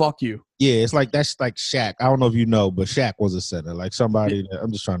gonna fuck you. Yeah, it's like that's like Shaq. I don't know if you know, but Shaq was a center. Like somebody that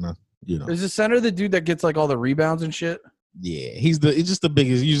I'm just trying to, Is the center the dude that gets like all the rebounds and shit? Yeah, he's just the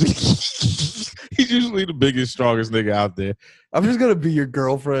biggest. Usually, he's usually the biggest, strongest nigga out there. I'm just gonna be your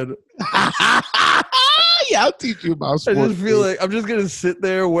girlfriend. Yeah, I'll teach you about sports. I just feel like I'm just gonna sit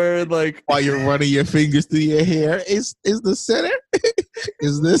there wearing like while you're running your fingers through your hair. Is the center?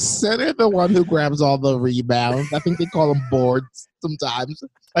 Is this center the one who grabs all the rebounds? I think they call them boards sometimes.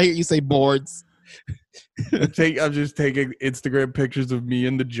 I hear you say boards. I'm just taking Instagram pictures of me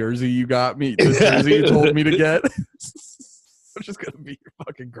in the jersey you got me, the jersey you told me to get. I'm just gonna be your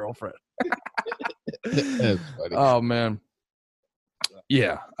fucking girlfriend. That's funny. Oh man.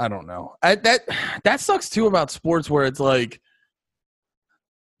 Yeah, I don't know. That sucks too about sports where it's like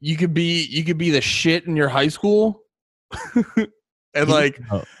you could be the shit in your high school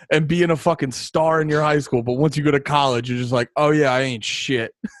and being a fucking star in your high school, but once you go to college, you're just like, oh yeah, I ain't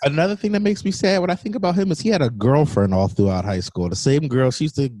shit. Another thing that makes me sad when I think about him is he had a girlfriend all throughout high school. The same girl, she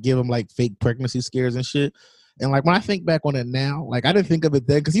used to give him like fake pregnancy scares and shit. And like when I think back on it now, like I didn't think of it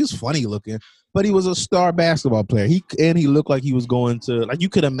then because he was funny looking, but he was a star basketball player. He looked like he was going to, like you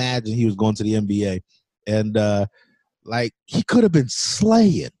could imagine he was going to the NBA, and like he could have been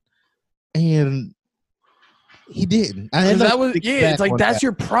slaying, and he didn't. It's like that's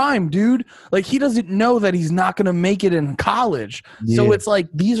your prime, dude. Like he doesn't know that he's not gonna make it in college, so it's like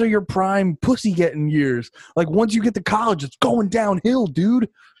these are your prime pussy getting years. Like once you get to college, it's going downhill, dude.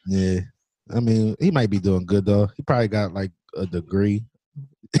 Yeah. I mean, he might be doing good though. He probably got like a degree,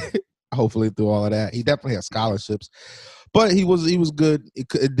 hopefully through all of that. He definitely had scholarships, but he was good.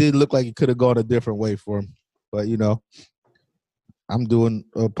 It did look like it could have gone a different way for him. But I'm doing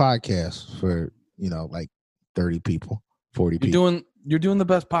a podcast for like 30 people, 40 people. You're doing the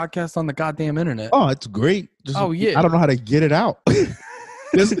best podcast on the goddamn internet. Oh, it's great. Yeah. I don't know how to get it out.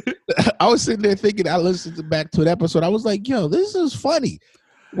 I was sitting there thinking. I listened back to an episode. I was like, yo, this is funny.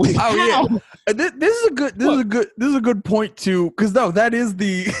 Wait, yeah. This is a good point too, because that is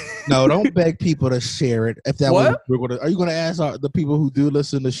the No, don't beg people to share it. If that was are you gonna ask the people who do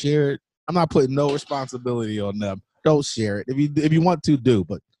listen to share it? I'm not putting no responsibility on them. Don't share it. If you want to, do,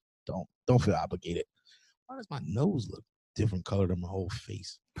 but don't feel obligated. Why does my nose look different color than my whole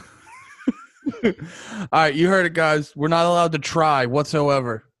face? All right, you heard it, guys. We're not allowed to try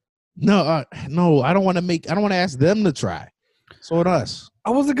whatsoever. No, I don't want to ask them to try. So us. I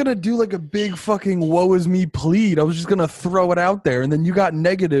wasn't gonna do like a big fucking woe is me plead. I was just gonna throw it out there, and then you got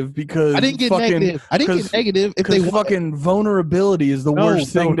negative because I didn't get negative. If they fucking vulnerability is the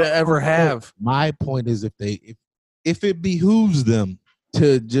worst thing to ever have. My point is, if it behooves them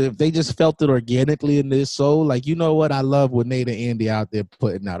if they just felt it organically in their soul, like you know what, I love what Nate and Andy out there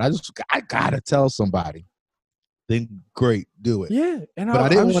putting out. I gotta tell somebody. Then great, do it. Yeah, and but I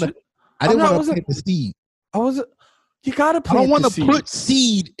didn't want to. I didn't want to plant the seed. You gotta plant. I don't want to put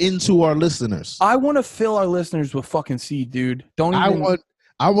seed into our listeners. I want to fill our listeners with fucking seed, dude. I want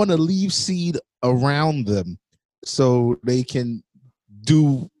to leave seed around them so they can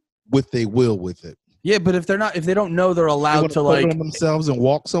do what they will with it. Yeah, but if they don't know they're allowed to like themselves and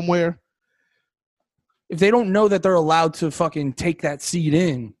walk somewhere. If they don't know that they're allowed to fucking take that seed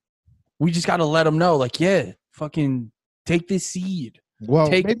in, we just gotta let them know, like, yeah, fucking take this seed.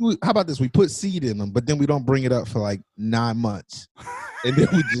 Well, how about this? We put seed in them, but then we don't bring it up for like 9 months, and then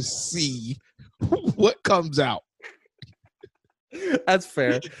we just see what comes out. That's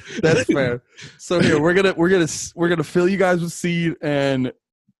fair. That's fair. So here we're gonna fill you guys with seed, and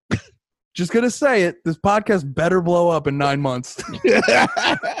just gonna say it. This podcast better blow up in 9 months.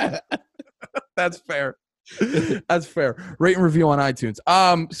 That's fair. That's fair. Rate and review on iTunes.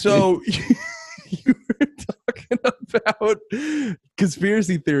 So. You were talking about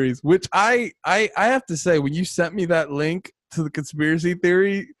conspiracy theories, which I have to say, when you sent me that link to the conspiracy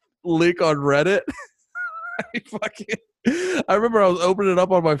theory link on Reddit, I remember I was opening it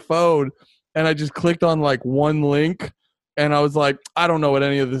up on my phone and I just clicked on like one link and I was like, I don't know what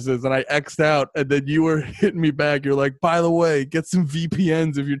any of this is, and I X'd out, and then you were hitting me back. You're like, by the way, get some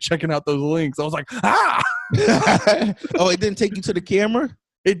VPNs if you're checking out those links. I was like, ah. Oh, it didn't take you to the camera?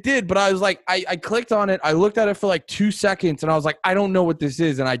 It did, but I was like, I clicked on it. I looked at it for like 2 seconds, and I was like, I don't know what this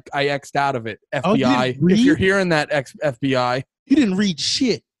is, and I X'd out of it. FBI, if you're hearing that, FBI. You didn't read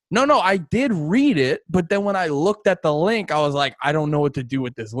shit. No, I did read it, but then when I looked at the link, I was like, I don't know what to do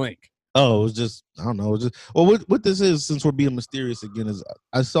with this link. Oh, it was just, I don't know. Well, what this is, since we're being mysterious again, is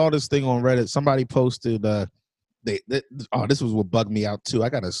I saw this thing on Reddit. Somebody posted this was what bugged me out too. I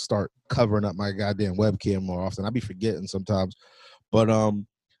gotta start covering up my goddamn webcam more often. I be forgetting sometimes, but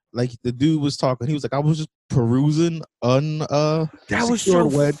like the dude was talking, he was like, I was just perusing That was so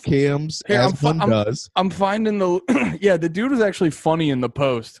secured webcams Here, as one does. I'm finding the yeah, the dude was actually funny in the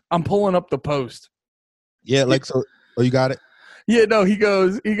post. I'm pulling up the post. Yeah, like so. Oh, you got it. Yeah, no, he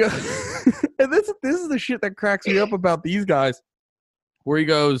goes, and this is the shit that cracks me up about these guys, where he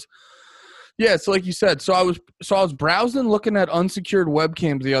goes, yeah, so like you said, so I was browsing, looking at unsecured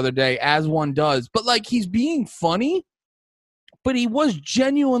webcams the other day, as one does, but like he's being funny, but he was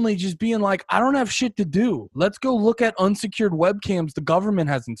genuinely just being like, I don't have shit to do. Let's go look at unsecured webcams the government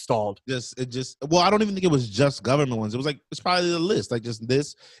has installed. Well, I don't even think it was just government ones. It was like, it's probably the list, like just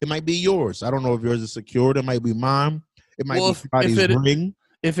this. It might be yours. I don't know if yours is secured. It might be mine. It might be somebody's ring.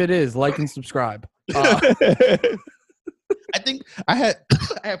 If it is, like and subscribe. I think I had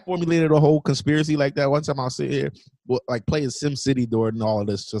formulated a whole conspiracy like that. One time I'll sit here, like playing SimCity during all of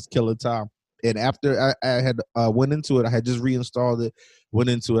this, just killing time. And after I had went into it, I had just reinstalled it, went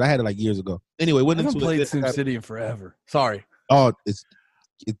into it. I had it like years ago. Anyway, I haven't played SimCity in forever. Sorry. Oh, it's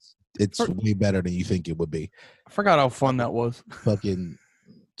way better than you think it would be. I forgot how fun that was. Fucking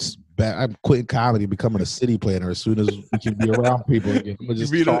I'm quitting comedy, becoming a city planner as soon as we can be around people again. I'm gonna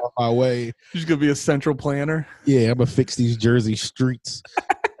just talk my way. You're just gonna be a central planner. Yeah, I'm gonna fix these Jersey streets.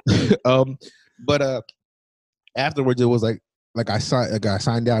 But afterwards it was like I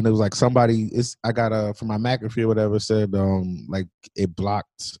signed down. It was like I got from my McAfee or whatever said like it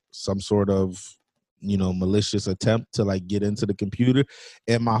blocked some sort of malicious attempt to like get into the computer,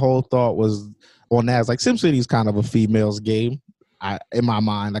 and my whole thought was on that. It's like SimCity is kind of a female's game. In my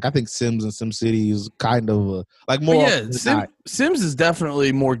mind, like I think Sims and SimCity is kind of like more. Sims is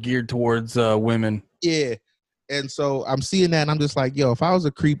definitely more geared towards women. Yeah, and so I'm seeing that, and I'm just like, yo, if I was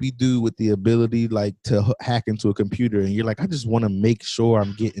a creepy dude with the ability like to hack into a computer, and you're like, I just want to make sure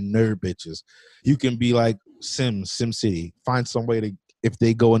I'm getting nerd bitches, you can be like SimCity, find some way to, if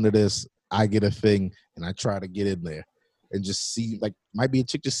they go into this, I get a thing, and I try to get in there, and just see, like, might be a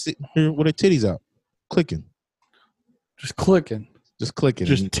chick just sitting here with her titties out, clicking. Just clicking. Just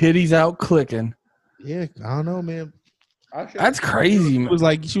titties out clicking. Yeah, I don't know, man. That's crazy. She was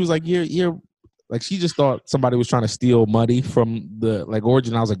like, you're like, she just thought somebody was trying to steal money from the like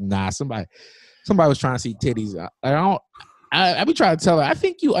origin. I was like, nah, somebody was trying to see titties. I be trying to tell her, I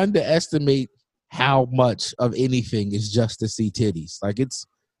think you underestimate how much of anything is just to see titties. Like it's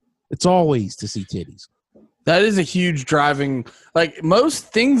always to see titties. That is a huge driving, like most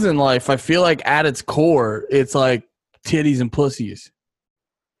things in life, I feel like at its core, it's like titties and pussies.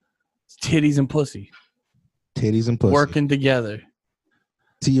 It's titties and pussy. Titties and pussy. Working together.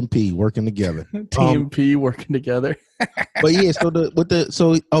 T&P working together. T&P working together. But yeah,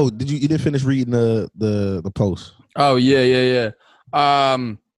 so you didn't finish reading the post? Oh yeah.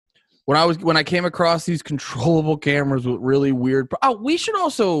 When I came across these controllable cameras with really weird. We should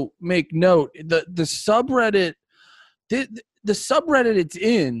also make note the subreddit. The subreddit it's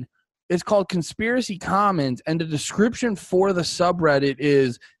in. It's called Conspiracy Commons, and the description for the subreddit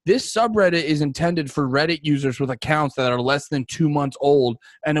is, this subreddit is intended for Reddit users with accounts that are less than 2 months old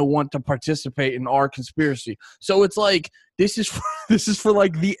and who want to participate in our conspiracy. So it's like, this is for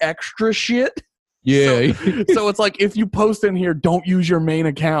like the extra shit. Yeah. So it's like, if you post in here, don't use your main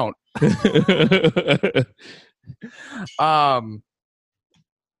account.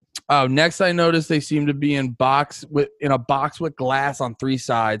 Next, I noticed they seem to be in a box with glass on 3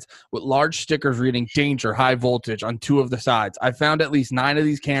 sides with large stickers reading "Danger, High Voltage" on 2 of the sides. I found at least 9 of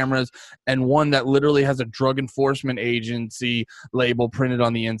these cameras and one that literally has a drug enforcement agency label printed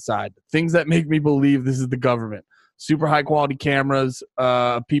on the inside. Things that make me believe this is the government. Super high quality cameras.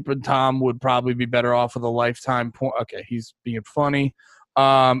 Peepin' Tom would probably be better off with a lifetime point. Okay, he's being funny.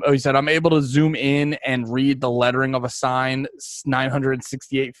 He said, I'm able to zoom in and read the lettering of a sign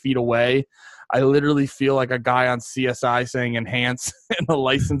 968 feet away. I literally feel like a guy on CSI saying enhance, and the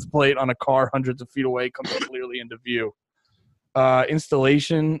license plate on a car hundreds of feet away comes clearly into view.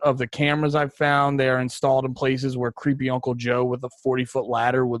 Installation of the cameras I've found, they are installed in places where creepy Uncle Joe with a 40-foot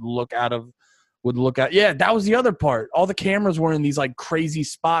ladder would look at. Yeah, that was the other part. All the cameras were in these like crazy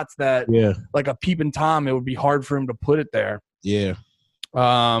spots that, like a Peepin' Tom, it would be hard for him to put it there. Yeah.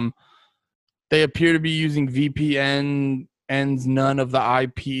 They appear to be using VPN, and none of the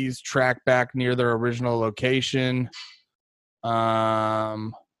IPs track back near their original location. Yeah.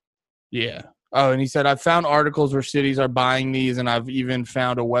 Oh, and he said, I've found articles where cities are buying these, and I've even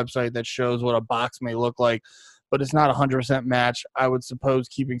found a website that shows what a box may look like, but it's not a 100% match. I would suppose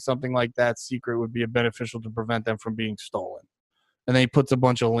keeping something like that secret would be beneficial to prevent them from being stolen. And then he puts a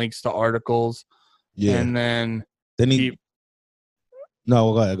bunch of links to articles. Yeah. And then Then he.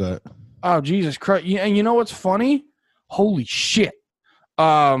 No, go ahead. Oh, Jesus Christ! And you know what's funny? Holy shit!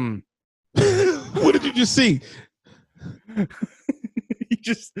 What did you just see?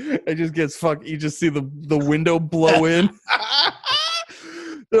 It just gets fucked. You just see the window blow in.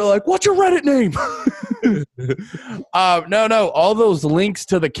 They're like, "What's your Reddit name?" No. All those links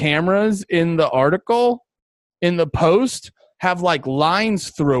to the cameras in the article, in the post, have like lines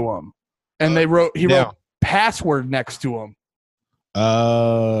through them, and he wrote password next to them.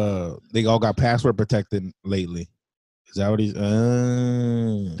 They all got password protected lately. Is that what he's?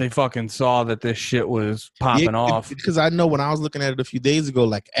 They fucking saw that this shit was popping off. Because I know when I was looking at it a few days ago,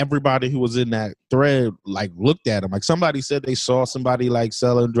 like everybody who was in that thread, like looked at him. Like somebody said they saw somebody like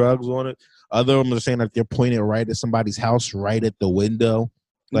selling drugs on it. Other of them are saying that they're pointing right at somebody's house, right at the window.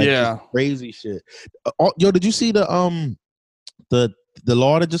 Like, yeah, crazy shit. Yo, did you see the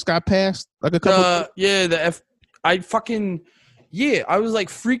law that just got passed? Like a couple. I was like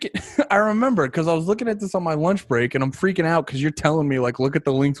freaking. I remember because I was looking at this on my lunch break, and I'm freaking out because you're telling me like look at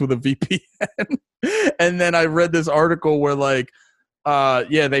the links with a VPN, and then I read this article where like,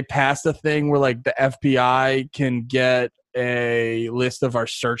 they passed a thing where like the FBI can get a list of our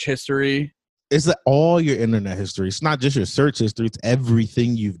search history. It's like all your internet history. It's not just your search history. It's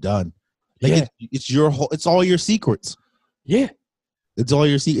everything you've done. Like it's your whole. It's all your secrets. Yeah, it's all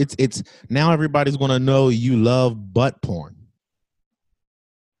your It's now everybody's gonna know you love butt porn.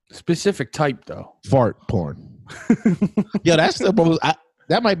 Specific type though. Fart porn. Yeah, that's the most.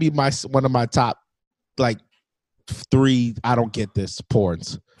 That might be one of my top like 3. I don't get this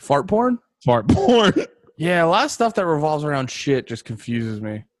porns. Fart porn. Yeah, a lot of stuff that revolves around shit just confuses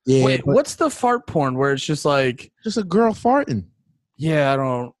me. Yeah. Wait, what's the fart porn where it's just like just a girl farting? Yeah, I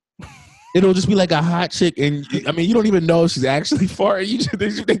don't. It'll just be like a hot chick, and I mean, you don't even know if she's actually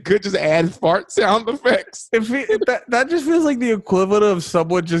farting. They could just add fart sound effects. That just feels like the equivalent of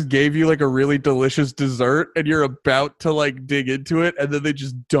someone just gave you like a really delicious dessert, and you're about to like dig into it, and then they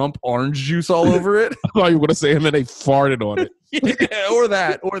just dump orange juice all over it. I thought you were gonna say, and then they farted on it. Yeah, or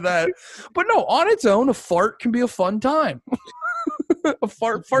that. But no, on its own, a fart can be a fun time. A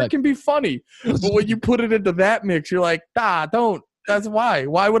fart can be funny, but when you put it into that mix, you're like, don't. That's why.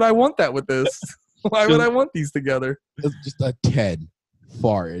 Why would I want that with this? Why would I want these together? It's just a 10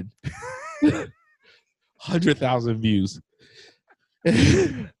 farted. 100,000 views.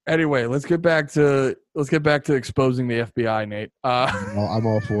 Anyway, let's get back to exposing the FBI, Nate. I'm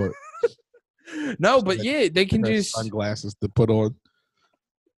all for it. No, but yeah, they can just sunglasses to put on.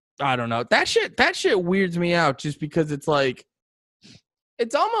 I don't know. That shit weirds me out just because it's like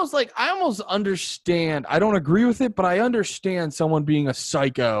it's almost like I almost understand. I don't agree with it, but I understand someone being a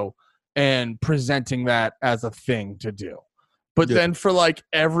psycho and presenting that as a thing to do. But then for like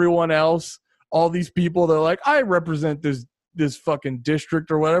everyone else, all these people, they're like, I represent this fucking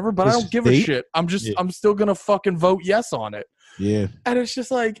district or whatever, but I don't give a shit. I'm still going to fucking vote yes on it. Yeah. And it's just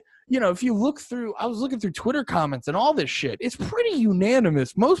like, you know, if you look through, I was looking through Twitter comments and all this shit, it's pretty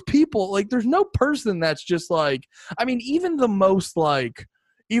unanimous. Most people, like, there's no person that's just like, I mean, even the most, well,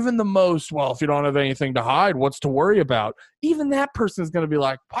 if you don't have anything to hide, what's to worry about? Even that person is going to be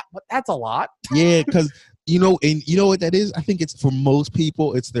like, what? That's a lot. Yeah, because, you know what that is? I think it's for most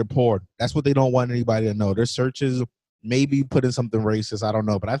people, it's their porn. That's what they don't want anybody to know. Their searches, maybe put in something racist, I don't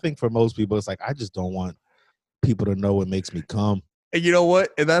know. But I think for most people, it's like, I just don't want people to know what makes me come. And you know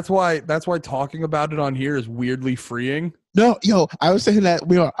what? And that's why talking about it on here is weirdly freeing. No, I was saying that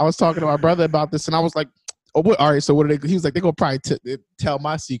I was talking to my brother about this, and I was like, "Oh, what? All right." So what are they? He was like, "They're gonna probably tell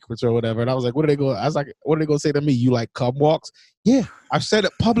my secrets or whatever." And I was like, "What are they going?" I was like, "What are they gonna say to me? You like cum walks?" Yeah, I've said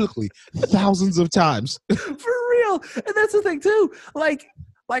it publicly thousands of times. For real, and that's the thing too. Like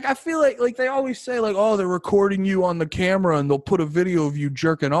I feel like they always say like, "Oh, they're recording you on the camera and they'll put a video of you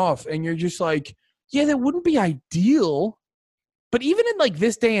jerking off," and you're just like, "Yeah, that wouldn't be ideal." But even in like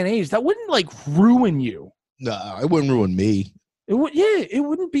this day and age, that wouldn't like ruin you. No, it wouldn't ruin me. It would, yeah, it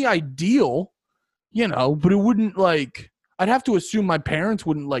wouldn't be ideal, you know. But it wouldn't like. I'd have to assume my parents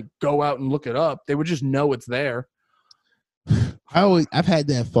wouldn't like go out and look it up. They would just know it's there. I've had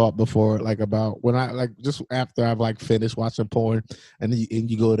that thought before, like about when I like just after I've like finished watching porn, and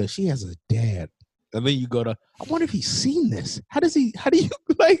you go to she has a dad, and then you go to I wonder if he's seen this. How do you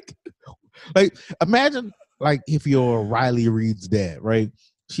like imagine. Like if you're Riley Reid's dad, right?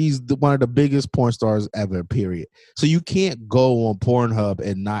 She's one of the biggest porn stars ever, period. So you can't go on Pornhub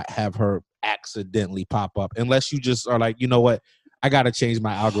and not have her accidentally pop up unless you just are like, you know what? I got to change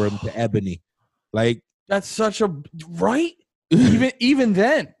my algorithm to Ebony. Like that's such a right. Even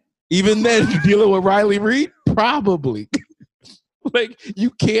then, you're dealing with Riley Reid, probably. Like you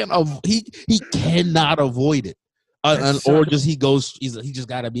can't. He cannot avoid it. Or just he just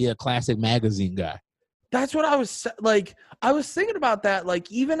got to be a classic magazine guy. That's what I was like. I was thinking about that.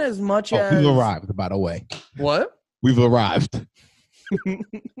 Like, even as much as we've arrived, by the way. What? We've arrived.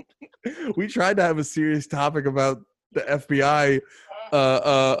 We tried to have a serious topic about the FBI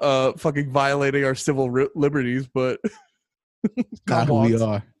fucking violating our civil liberties, but Not who we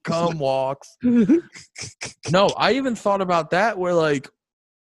are. Cum walks. No, I even thought about that where like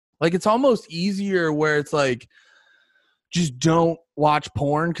it's almost easier where it's like just don't watch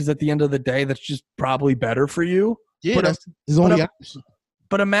porn because at the end of the day that's just probably better for you. Yeah, but that's his only option.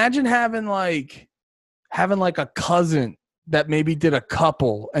 But imagine having like a cousin that maybe did a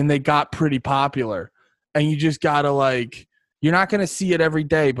couple and they got pretty popular and you just gotta like, you're not gonna see it every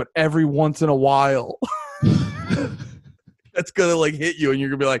day, but every once in a while that's gonna like hit you and you're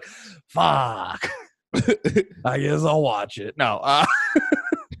gonna be like, fuck. I guess I'll watch it. No.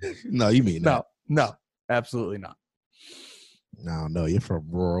 No, you mean that. No, absolutely not. No, you're from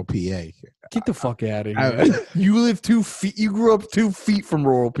rural PA. Get the fuck out of here. You grew up 2 feet from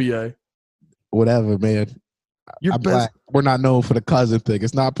rural PA. Whatever, man. I'm black. We're not known for the cousin thing.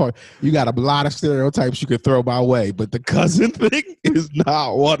 It's not part. You got a lot of stereotypes you could throw my way, but the cousin thing is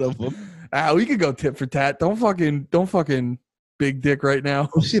not one of them. We could go tit for tat. Don't fucking big dick right now.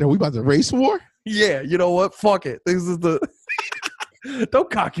 Oh shit, are we about to race war? Yeah, you know what? Fuck it. This is the. Don't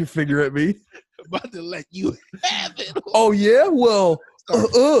cock your finger at me. I'm about to let you have it. Oh yeah, well,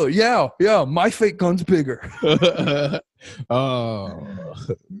 yeah. My fake gun's bigger. Oh,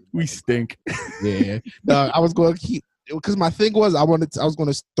 we stink. Yeah. No, I was going to keep because my thing was I was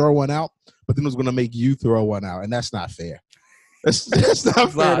going to throw one out, but then I was going to make you throw one out, and that's not fair. That's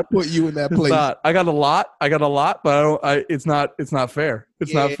not fair to put you in that place. I got a lot, but it's not fair.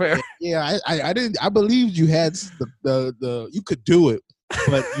 It's not fair. Yeah, I didn't. I believed you had the you could do it,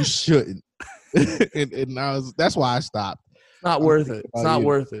 but you shouldn't. and that's why I stopped. It's not worth it. It's not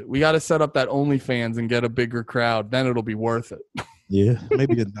worth it. We got to set up that OnlyFans and get a bigger crowd. Then it'll be worth it. Yeah,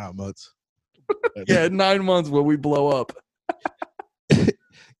 maybe in 9 months. Yeah, 9 months when we blow up.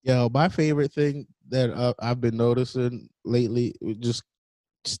 Yo, my favorite thing that I've been noticing lately, just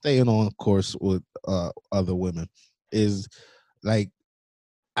staying on course with other women, is like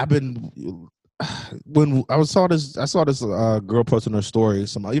I've been when I saw this girl posting her story.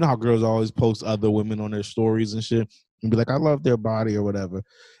 You know how girls always post other women on their stories and shit, and be like, "I love their body" or whatever.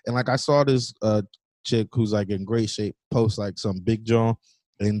 And like I saw this chick who's like in great shape post like some big jaw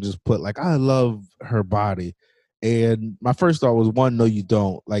and just put like, "I love her body." And my first thought was, one, no, you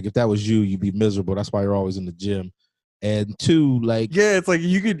don't. Like, if that was you, you'd be miserable. That's why you're always in the gym. And two, like... Yeah, it's like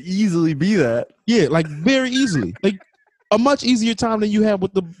you could easily be that. Yeah, like, very easily. Like, a much easier time than you have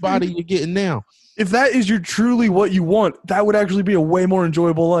with the body you're getting now. If that is truly what you want, that would actually be a way more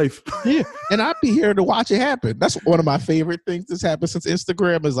enjoyable life. Yeah, and I'd be here to watch it happen. That's one of my favorite things that's happened since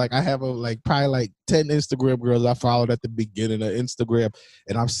Instagram is like I have probably like 10 Instagram girls I followed at the beginning of Instagram,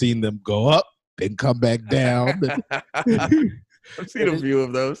 and I've seen them go up and come back down. I've seen a few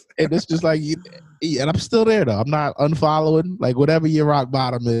of those. And it's just like, and I'm still there though. I'm not unfollowing. Like whatever your rock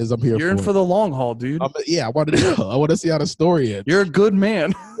bottom is, I'm here. You're in for the long haul, dude. I want to know. I want to see how the story ends. You're a good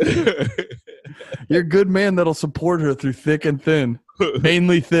man. You're a good man that'll support her through thick and thin.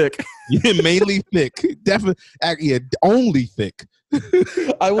 Mainly thick. Yeah, mainly thick. Definitely. Yeah, only thick.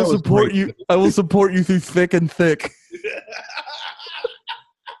 I will support you. I will support you through thick and thick.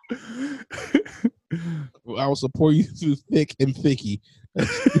 I will support you through thick and thicky.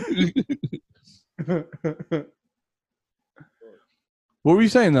 What were you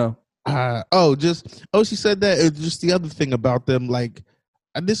saying though? She said that. Just the other thing about them, like,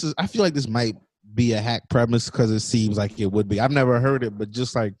 and I feel like this might be a hack premise because it seems like it would be. I've never heard it, but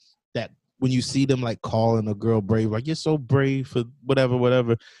just like that, when you see them like calling a girl brave, like you're so brave for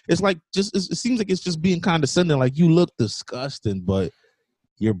whatever. It's like it seems like it's just being condescending. Like you look disgusting, but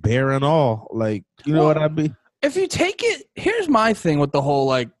you're bearing all. Like, you know what I mean? If you take it, here's my thing with the whole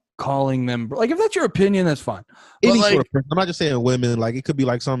like calling them, like if that's your opinion, that's fine. But Any like, sort of person. I'm not just saying women. Like it could be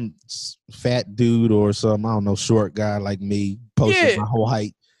like some fat dude or some, I don't know, short guy like me posting my whole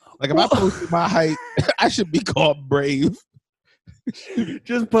height. Like if I posted my height, I should be called brave.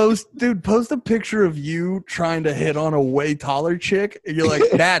 Just post a picture of you trying to hit on a way taller chick, and you're like,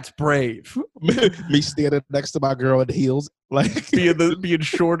 that's brave. Me standing next to my girl in heels, like being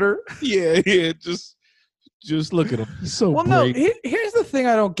shorter. Yeah, just look at him. He's so brave. No, here's the thing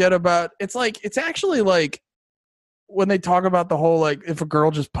I don't get about it's actually like when they talk about the whole like if a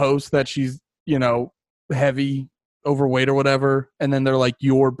girl just posts that she's, you know, heavy, overweight or whatever, and then they're like,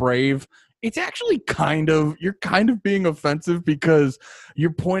 you're brave. It's actually you're kind of being offensive because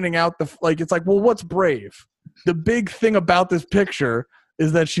you're pointing out it's like, well, what's brave? the big thing about this picture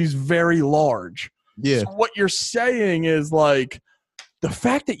is that she's very large. Yeah. So what you're saying is like the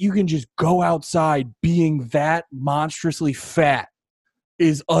fact that you can just go outside being that monstrously fat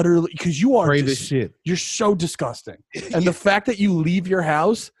is utterly because you are Brave as shit. You're so disgusting. And the fact that you leave your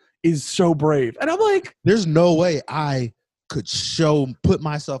house is so brave. And I'm like, there's no way I could put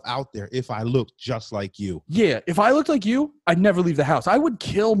myself out there if I looked just like you. Yeah, if I looked like you, I'd never leave the house. I would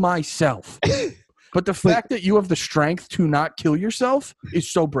kill myself. But the fact that you have the strength to not kill yourself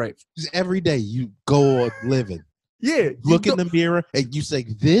is so brave. Every day you go on living. Yeah. Look in the mirror and you say,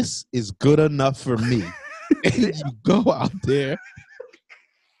 this is good enough for me. And you go out there.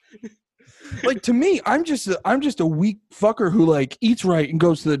 Like to me, I'm just a weak fucker who like eats right and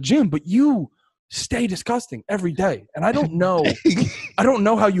goes to the gym, but you stay disgusting every day. And I don't know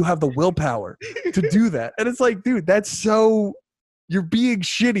how you have the willpower to do that. And it's like, dude, that's so you're being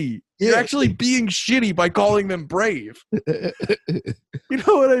shitty. You're actually being shitty by calling them brave. You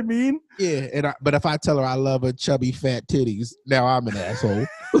know what I mean? Yeah, but if I tell her I love her chubby fat titties, now I'm an asshole.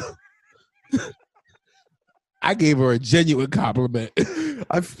 I gave her a genuine compliment.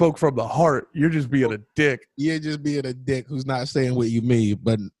 I spoke from the heart. You're just being a dick. You're just being a dick who's not saying what you mean,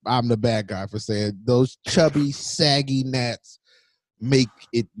 but I'm the bad guy for saying those chubby, saggy gnats make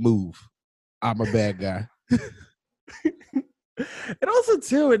it move. I'm a bad guy. And also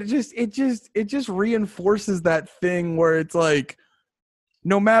too, it just reinforces that thing where it's like,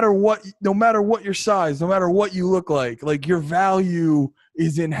 no matter what your size, no matter what you look like your value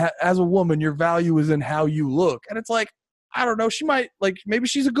is in as a woman, your value is in how you look. And it's like, I don't know, she might maybe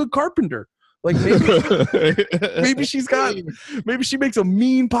she's a good carpenter. Like maybe she makes a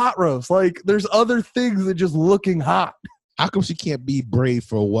mean pot roast. Like there's other things than just looking hot. How come she can't be brave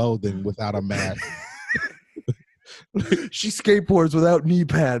for welding without a mask? She skateboards without knee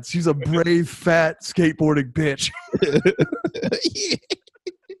pads. She's a brave, fat skateboarding bitch.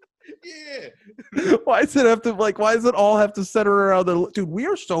 Yeah. Why does it all have to center around dude, we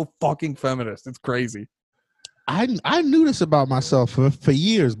are so fucking feminist. It's crazy. I knew this about myself for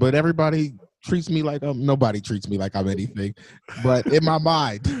years, but everybody treats me like nobody treats me like I'm anything. But in my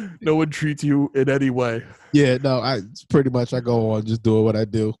mind, no one treats you in any way. Yeah, no, it's pretty much I go on just doing what I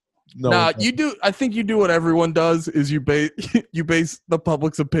do. No, you do. I think you do what everyone does is you base the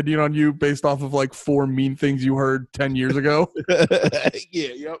public's opinion on you based off of like 4 mean things you heard 10 years ago.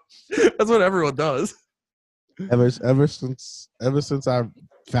 Yeah, yep. That's what everyone does. Ever since I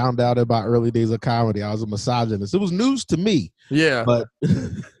found out about early days of comedy, I was a misogynist. It was news to me. Yeah, but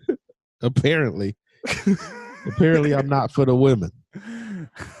apparently I'm not for the women.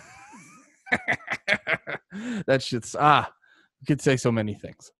 That shit's you could say so many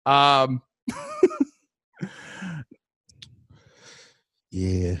things. Yeah.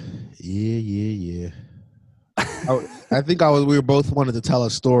 I think we were both wanted to tell a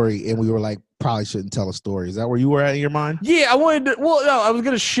story, and we were like, probably shouldn't tell a story. Is that where you were at in your mind? Yeah, I wanted to. Well, no, I was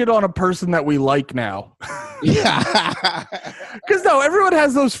gonna shit on a person that we like now. Yeah, because no, everyone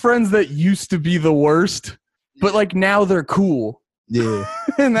has those friends that used to be the worst, but like now they're cool. Yeah,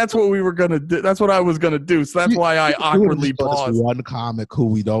 and that's what we were gonna do. That's what I was gonna do. So that's why I awkwardly paused. One comic who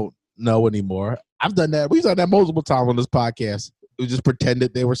we don't know anymore. I've done that. We've done that multiple times on this podcast. We just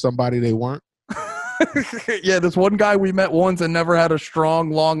pretended they were somebody they weren't. Yeah, this one guy we met once and never had a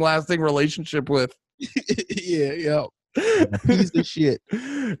strong, long-lasting relationship with. Yeah. Piece of shit.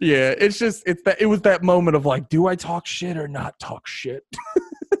 Yeah, it was that moment of like, do I talk shit or not talk shit?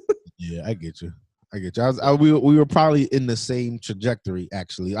 Yeah, I get you. We were probably in the same trajectory.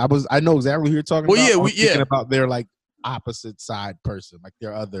 Actually, I know exactly who you're talking about. Well, yeah, thinking about their like opposite side person, like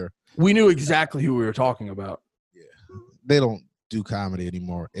their other. We knew exactly who we were talking about. Yeah, they don't do comedy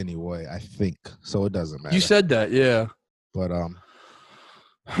anymore anyway. I think so. It doesn't matter. You said that, yeah. But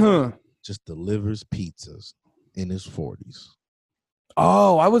just delivers pizzas in his 40s.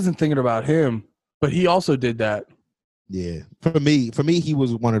 Oh, I wasn't thinking about him, but he also did that. Yeah, for me, he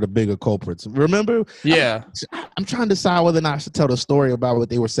was one of the bigger culprits. Remember? Yeah, I'm trying to decide whether or not I should tell the story about what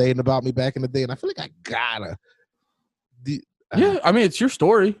they were saying about me back in the day, and I feel like I gotta. Yeah, I mean, it's your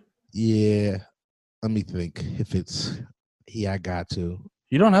story. Yeah, let me think. If it's I got to.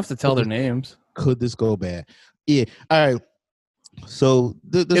 You don't have to tell their names. Could this go bad? Yeah. All right. So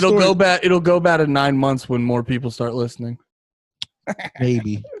it'll go bad. It'll go bad in 9 months when more people start listening.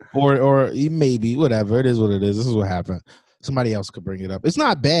 Maybe. Or maybe, whatever. It is what it is. This is what happened. Somebody else could bring it up. It's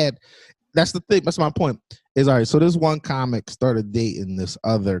not bad. That's the thing. That's my point. Is all right. So this one comic started dating this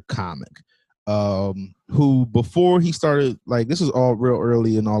other comic, who before he started, like, this is all real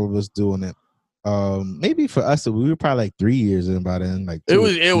early in all of us doing it. Maybe for us, we were probably like 3 years in by then. Like It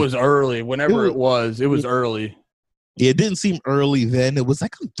was early. Whenever it was early. It didn't seem early then. It was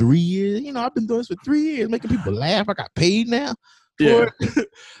like, I'm 3 years. You know, I've been doing this for 3 years, making people laugh. I got paid now. Yeah.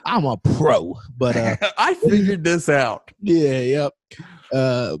 I'm a pro. But I figured this out. yeah, yep.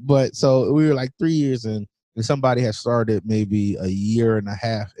 But so we were like 3 years in, and somebody had started maybe a year and a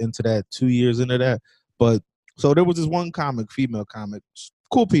half into that, 2 years into that. But so there was this one comic, female comic,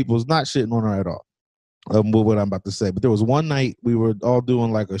 cool people, is not shitting on her at all. What I'm about to say. But there was one night we were all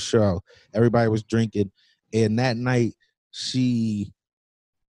doing like a show. Everybody was drinking. And that night,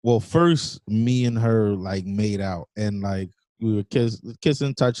 first me and her like made out, and like we were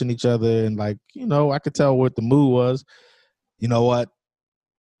kissing, touching each other, and like, you know, I could tell what the mood was. You know what?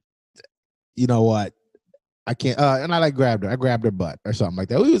 I can't. And I like grabbed her. I grabbed her butt or something like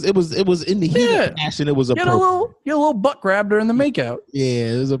that. It was in the heat of passion. It was appropriate. You had a little butt grabbed her in the makeout.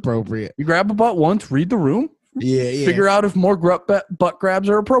 Yeah, it was appropriate. You grab a butt once, read the room. Yeah. Figure out if more butt grabs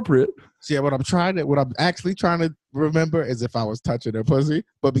are appropriate. See, what I'm actually trying to remember is if I was touching her pussy,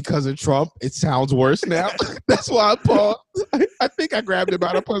 but because of Trump, it sounds worse now. That's why I paused. I think I grabbed it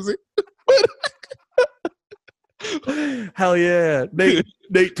by the pussy. Hell yeah, Nate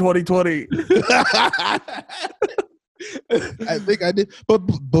 2020. I think I did, but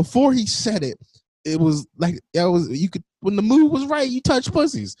before he said it, it was like you could, when the mood was right, you touch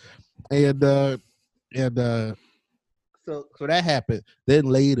pussies, and so that happened. Then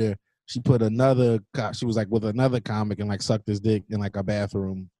later, she put she was like with another comic and like sucked his dick in like a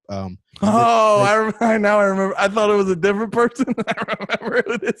bathroom. I remember. I thought it was a different person. I remember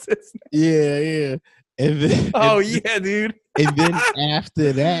who this is. Yeah. And then, yeah, dude. And then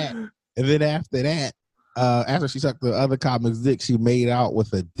after that, after she sucked the other comic's dick, she made out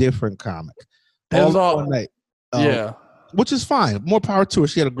with a different comic. That was all one night. Yeah, which is fine. More power to her.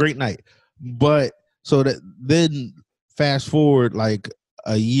 She had a great night. But so that then fast forward like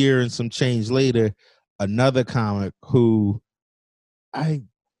a year and some change later, another comic who I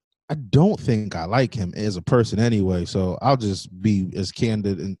don't think I like him as a person anyway, so I'll just be as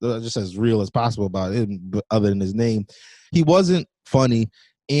candid and just as real as possible about him, other than his name. He wasn't funny,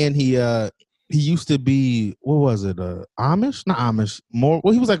 and he used to be, what was it, Amish? Not Amish.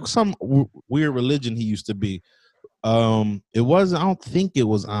 He was like some weird religion he used to be. It wasn't, I don't think it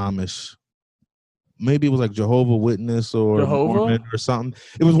was Amish. Maybe it was like Jehovah Witness or Mormon or something.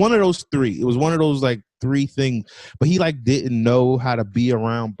 It was one of those three. It was one of those like three things. But he like didn't know how to be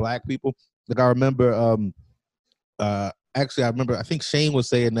around black people. Like I remember, actually I remember. I think Shane was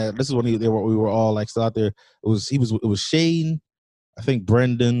saying that this is when we were all like still out there. It was Shane, I think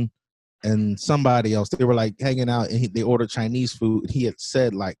Brendan, and somebody else. They were like hanging out, and they ordered Chinese food. He had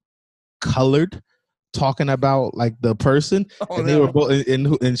said like colored, talking about like the person, and they were both,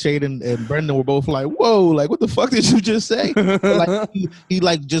 and Shane and Brendan were both like, "Whoa, like what the fuck did you just say?" Like he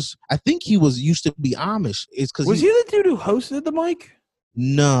like just, I think he used to be Amish. It's because was he the dude who hosted the mic?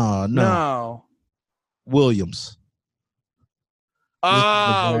 No. Williams.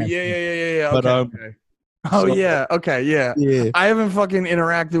 Oh yeah. But okay. Oh so, yeah, okay, yeah. I haven't fucking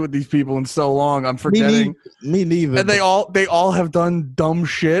interacted with these people in so long. I'm forgetting. Me neither. And they all have done dumb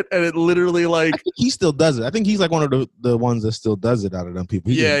shit, and it literally like. I think he still does it. I think he's like one of the ones that still does it out of them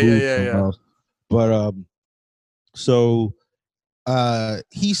people. Yeah. But so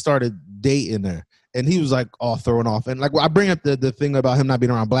he started dating her, and he was like all thrown off. And like I bring up the thing about him not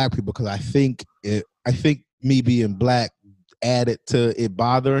being around black people because I think me being black added to it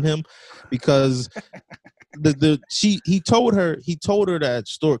bothering him, because he told her that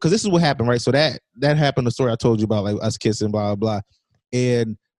story, because this is what happened, right? So that happened, the story I told you about, like us kissing, blah blah blah,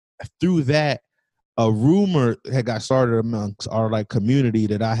 and through that a rumor had got started amongst our like community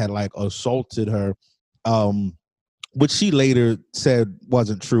that I had like assaulted her, which she later said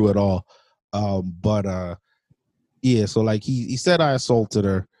wasn't true at all, but yeah, so like he said I assaulted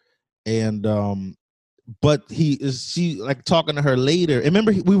her, and but she like talking to her later. And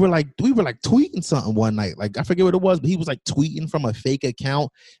remember, we were like tweeting something one night. Like I forget what it was, but he was like tweeting from a fake account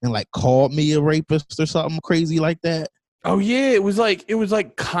and like called me a rapist or something crazy like that. Oh yeah, it was like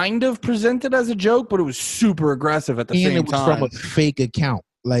kind of presented as a joke, but it was super aggressive at the same time. And it was from a fake account.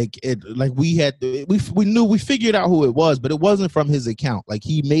 Like we figured out who it was, but it wasn't from his account. Like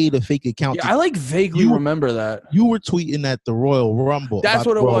he made a fake account. Yeah, I like vaguely remember that. You were tweeting at the Royal Rumble. That's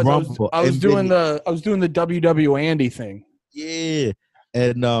what it was. I was doing the WW Andy thing. Yeah.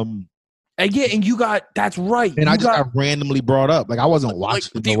 And you got, that's right. And I got randomly brought up. Like I wasn't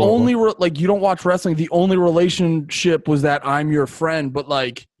watching. Like you don't watch wrestling. The only relationship was that I'm your friend, but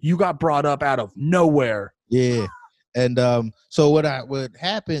like you got brought up out of nowhere. Yeah. And so what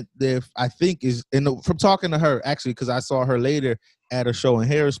happened there, I think, is from talking to her actually, because I saw her later at a show in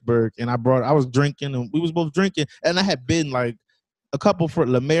Harrisburg, and I was drinking, and we was both drinking, and I had been like a couple for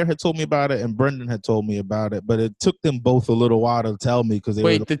Lemaire had told me about it, and Brendan had told me about it, but it took them both a little while to tell me because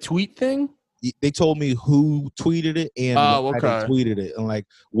wait, the tweet thing. They told me who tweeted it and why they tweeted it, and like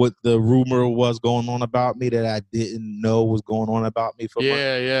what the rumor was going on about me that I didn't know was going on about me for months.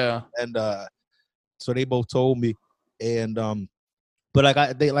 Yeah. And so they both told me. And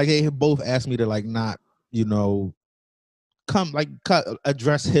but they both asked me to like not, you know,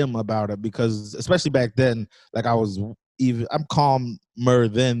 address him about it, because especially back then, like I'm calmer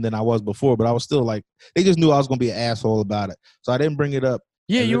then than I was before, but I was still like, they just knew I was gonna be an asshole about it, so I didn't bring it up.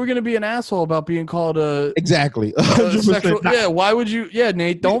 Yeah, you were gonna be an asshole about being called a exactly. Sexual, yeah, why would you? Yeah,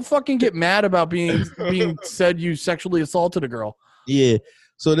 Nate, don't fucking get mad about being said you sexually assaulted a girl. Yeah.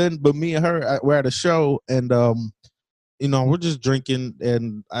 So then, but me and her, we're at a show, and you know, we're just drinking,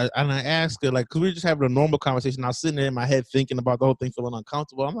 and I asked her, like, because we were just having a normal conversation. I was sitting there in my head thinking about the whole thing, feeling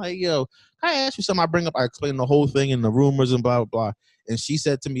uncomfortable. I'm like, yo, can I ask you something? I explained the whole thing and the rumors and blah, blah, blah. And she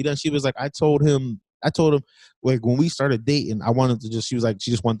said to me then, she was like, I told him, like, when we started dating, she was like,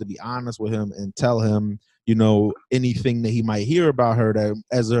 she just wanted to be honest with him and tell him, you know, anything that he might hear about her that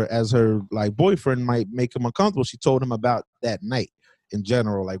as her like boyfriend might make him uncomfortable. She told him about that night in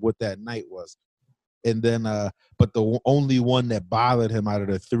general, like what that night was. And then, but the only one that bothered him out of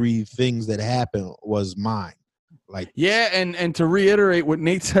the three things that happened was mine. Like, yeah, and to reiterate what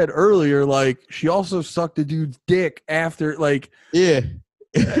Nate said earlier, like, she also sucked a dude's dick after, like, yeah.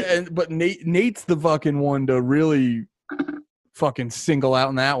 But Nate's the fucking one to really fucking single out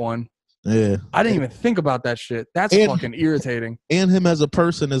in that one. Yeah, I didn't even think about that shit. That's fucking irritating. And him as a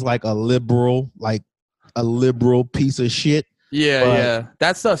person is like a liberal piece of shit. Yeah.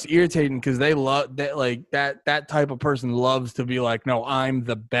 That stuff's irritating because they love that, like that type of person loves to be like, no, I'm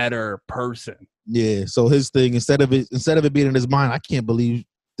the better person. Yeah. So his thing, instead of it being in his mind, I can't believe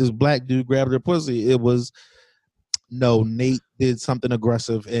this black dude grabbed her pussy. It was, no, Nate did something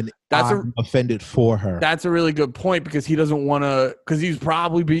aggressive, and I'm offended for her. That's a really good point, because he doesn't want to, because he's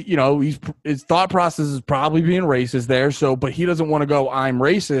probably his thought process is probably being racist there. So, but he doesn't want to go, I'm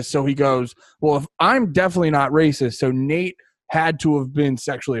racist. So he goes, well, if I'm definitely not racist, so Nate had to have been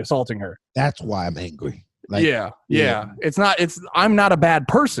sexually assaulting her. That's why I'm angry. Like, yeah. I'm not a bad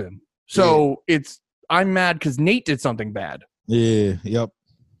person. So I'm mad because Nate did something bad. Yeah. Yep.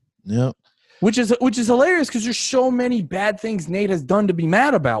 Which is hilarious, because there's so many bad things Nate has done to be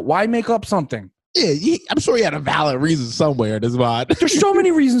mad about. Why make up something? Yeah, I'm sure he had a valid reason somewhere in his mind. There's so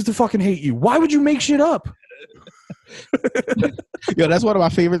many reasons to fucking hate you. Why would you make shit up? Yo, that's one of my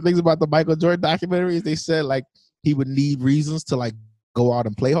favorite things about the Michael Jordan documentaries. They said, like, he would need reasons to, like, go out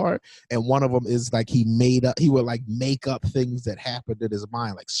and play hard, and one of them is like he would like make up things that happened in his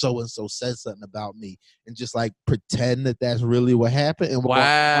mind, like so and so said something about me, and just like pretend that that's really what happened. And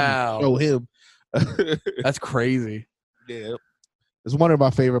wow, show him. That's crazy. Yeah, it's one of my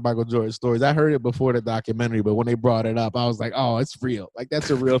favorite Michael Jordan stories. I heard it before the documentary, but when they brought it up, I was like, oh, it's real. Like, that's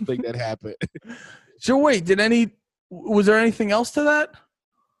a real thing that happened. So wait, was there anything else to that?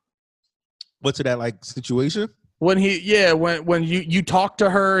 What, to that like situation? When when you talked to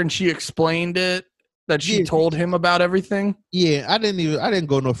her and she explained it, that she told him about everything. Yeah, I didn't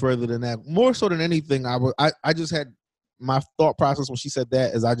go no further than that. More so than anything, I just had my thought process when she said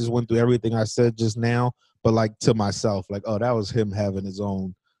that is I just went through everything I said just now, but like to myself, like, oh, that was him having his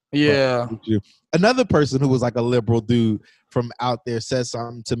own. Yeah. Another person who was like a liberal dude from out there said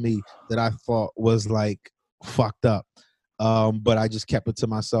something to me that I thought was like fucked up, but I just kept it to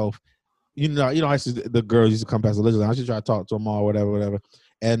myself. You know, the girls used to come past the Lizard Lounge. I used to try to talk to them all, whatever.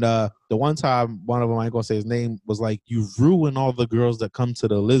 And the one time, one of them, I ain't gonna say his name, was like, "You ruin all the girls that come to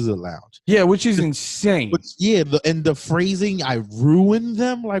the Lizard Lounge." Yeah, which is insane. The phrasing, "I ruined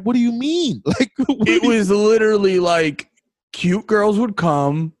them." Like, what do you mean? Like, it was literally like, cute girls would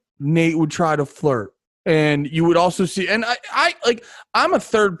come, Nate would try to flirt, and you would also see. And I like, I'm a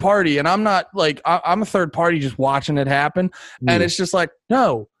third party, and I'm not like, I'm a third party just watching it happen, and it's just like,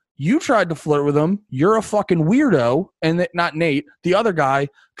 no. You tried to flirt with him. You're a fucking weirdo. And not Nate, the other guy,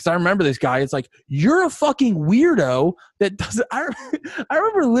 because I remember this guy. It's like, you're a fucking weirdo that doesn't. I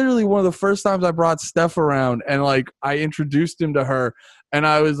remember literally one of the first times I brought Steph around, and like I introduced him to her, and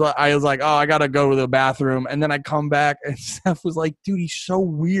I was like, oh, I gotta go to the bathroom, and then I come back, and Steph was like, dude, he's so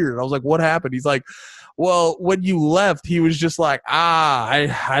weird. I was like, what happened? He's like, well, when you left, he was just like,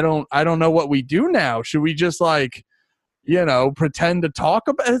 I don't know what we do now. Should we just like pretend to talk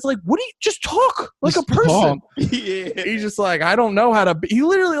about it. It's like, what do you just talk like Just a person? talk. Yeah. He's just like, I don't know how to be. He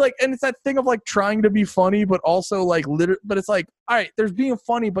literally like, and it's that thing of like trying to be funny, but also like but it's like, all right, there's being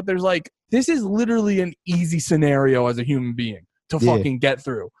funny, but there's like, this is literally an easy scenario as a human being to fucking get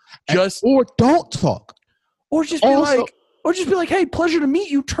through. Or don't talk. Or just be like, hey, pleasure to meet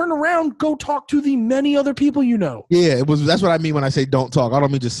you. Turn around, go talk to the many other people you know. Yeah, that's what I mean when I say don't talk. I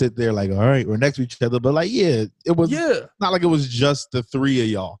don't mean just sit there like, all right, we're next to each other, but like, it was not like it was just the three of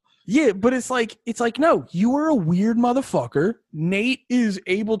y'all. Yeah, but it's like, no, you are a weird motherfucker. Nate is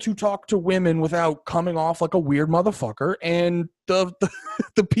able to talk to women without coming off like a weird motherfucker, and the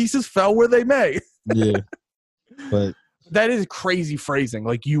pieces fell where they may. Yeah, but that is crazy phrasing.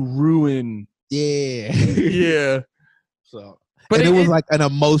 Like, you ruin. Yeah. Yeah. So, but it was like an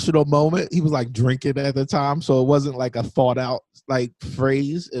emotional moment. He was like drinking at the time, so it wasn't like a thought out like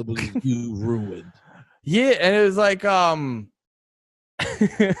phrase. It was you ruined. Yeah, and it was like I'm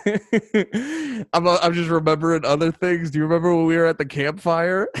just remembering other things. Do you remember when we were at the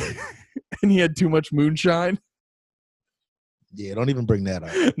campfire and he had too much moonshine? Yeah, don't even bring that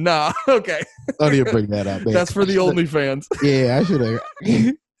up. Nah, okay. Don't even bring that up, man. That's for the OnlyFans. Yeah, I should have.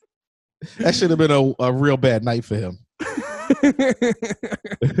 That should have been a real bad night for him.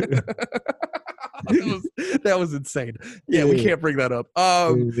 that was insane. Yeah, we can't bring that up.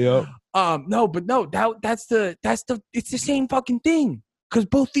 That's it's the same fucking thing. Because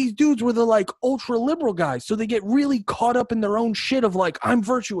both these dudes were the like ultra liberal guys, so they get really caught up in their own shit of like, I'm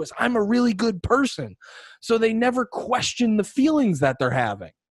virtuous, I'm a really good person, so they never question the feelings that they're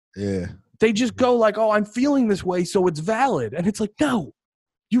having. Yeah, they just go like, oh, I'm feeling this way, so it's valid, and it's like, no,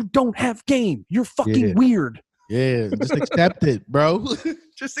 you don't have game. You're fucking weird. Yeah, just accept it, bro.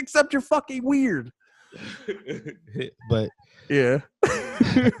 Just accept you're fucking weird. But yeah,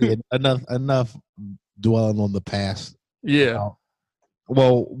 enough dwelling on the past. Yeah.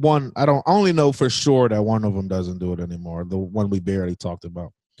 Well, one, I only know for sure that one of them doesn't do it anymore. The one we barely talked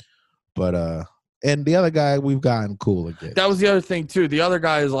about. But and the other guy, we've gotten cool again. That was the other thing too. The other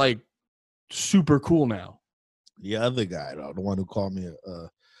guy is like super cool now. The other guy, though, the one who called me,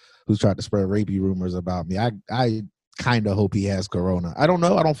 who's tried to spread rapey rumors about me. I kind of hope he has corona. I don't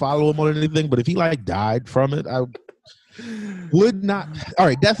know. I don't follow him on anything, but if he like died from it, I would not. All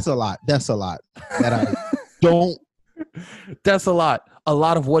right, that's a lot. That's a lot that I don't. That's a lot. A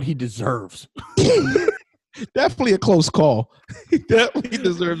lot of what he deserves. Definitely a close call. He definitely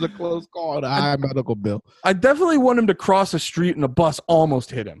deserves a close call and a high medical bill. I definitely want him to cross a street and a bus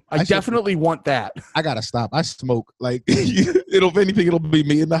almost hit him. I definitely want that. I gotta stop. I smoke. Like if anything, it'll be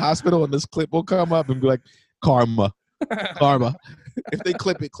me in the hospital and this clip will come up and be like, karma. Karma. If they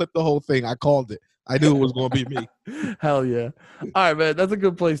clip it, clip the whole thing. I called it. I knew it was gonna be me. Hell yeah. All right, man. That's a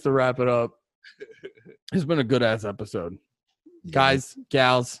good place to wrap it up. It's been a good ass episode. Yeah. Guys,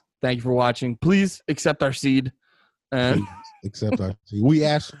 gals, thank you for watching. Please accept our seed. And accept our seed. We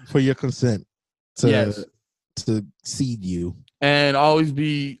ask for your consent to seed you. And always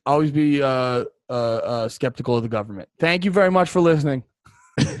be skeptical of the government. Thank you very much for listening.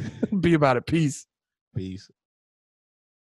 Be about it. Peace. Peace.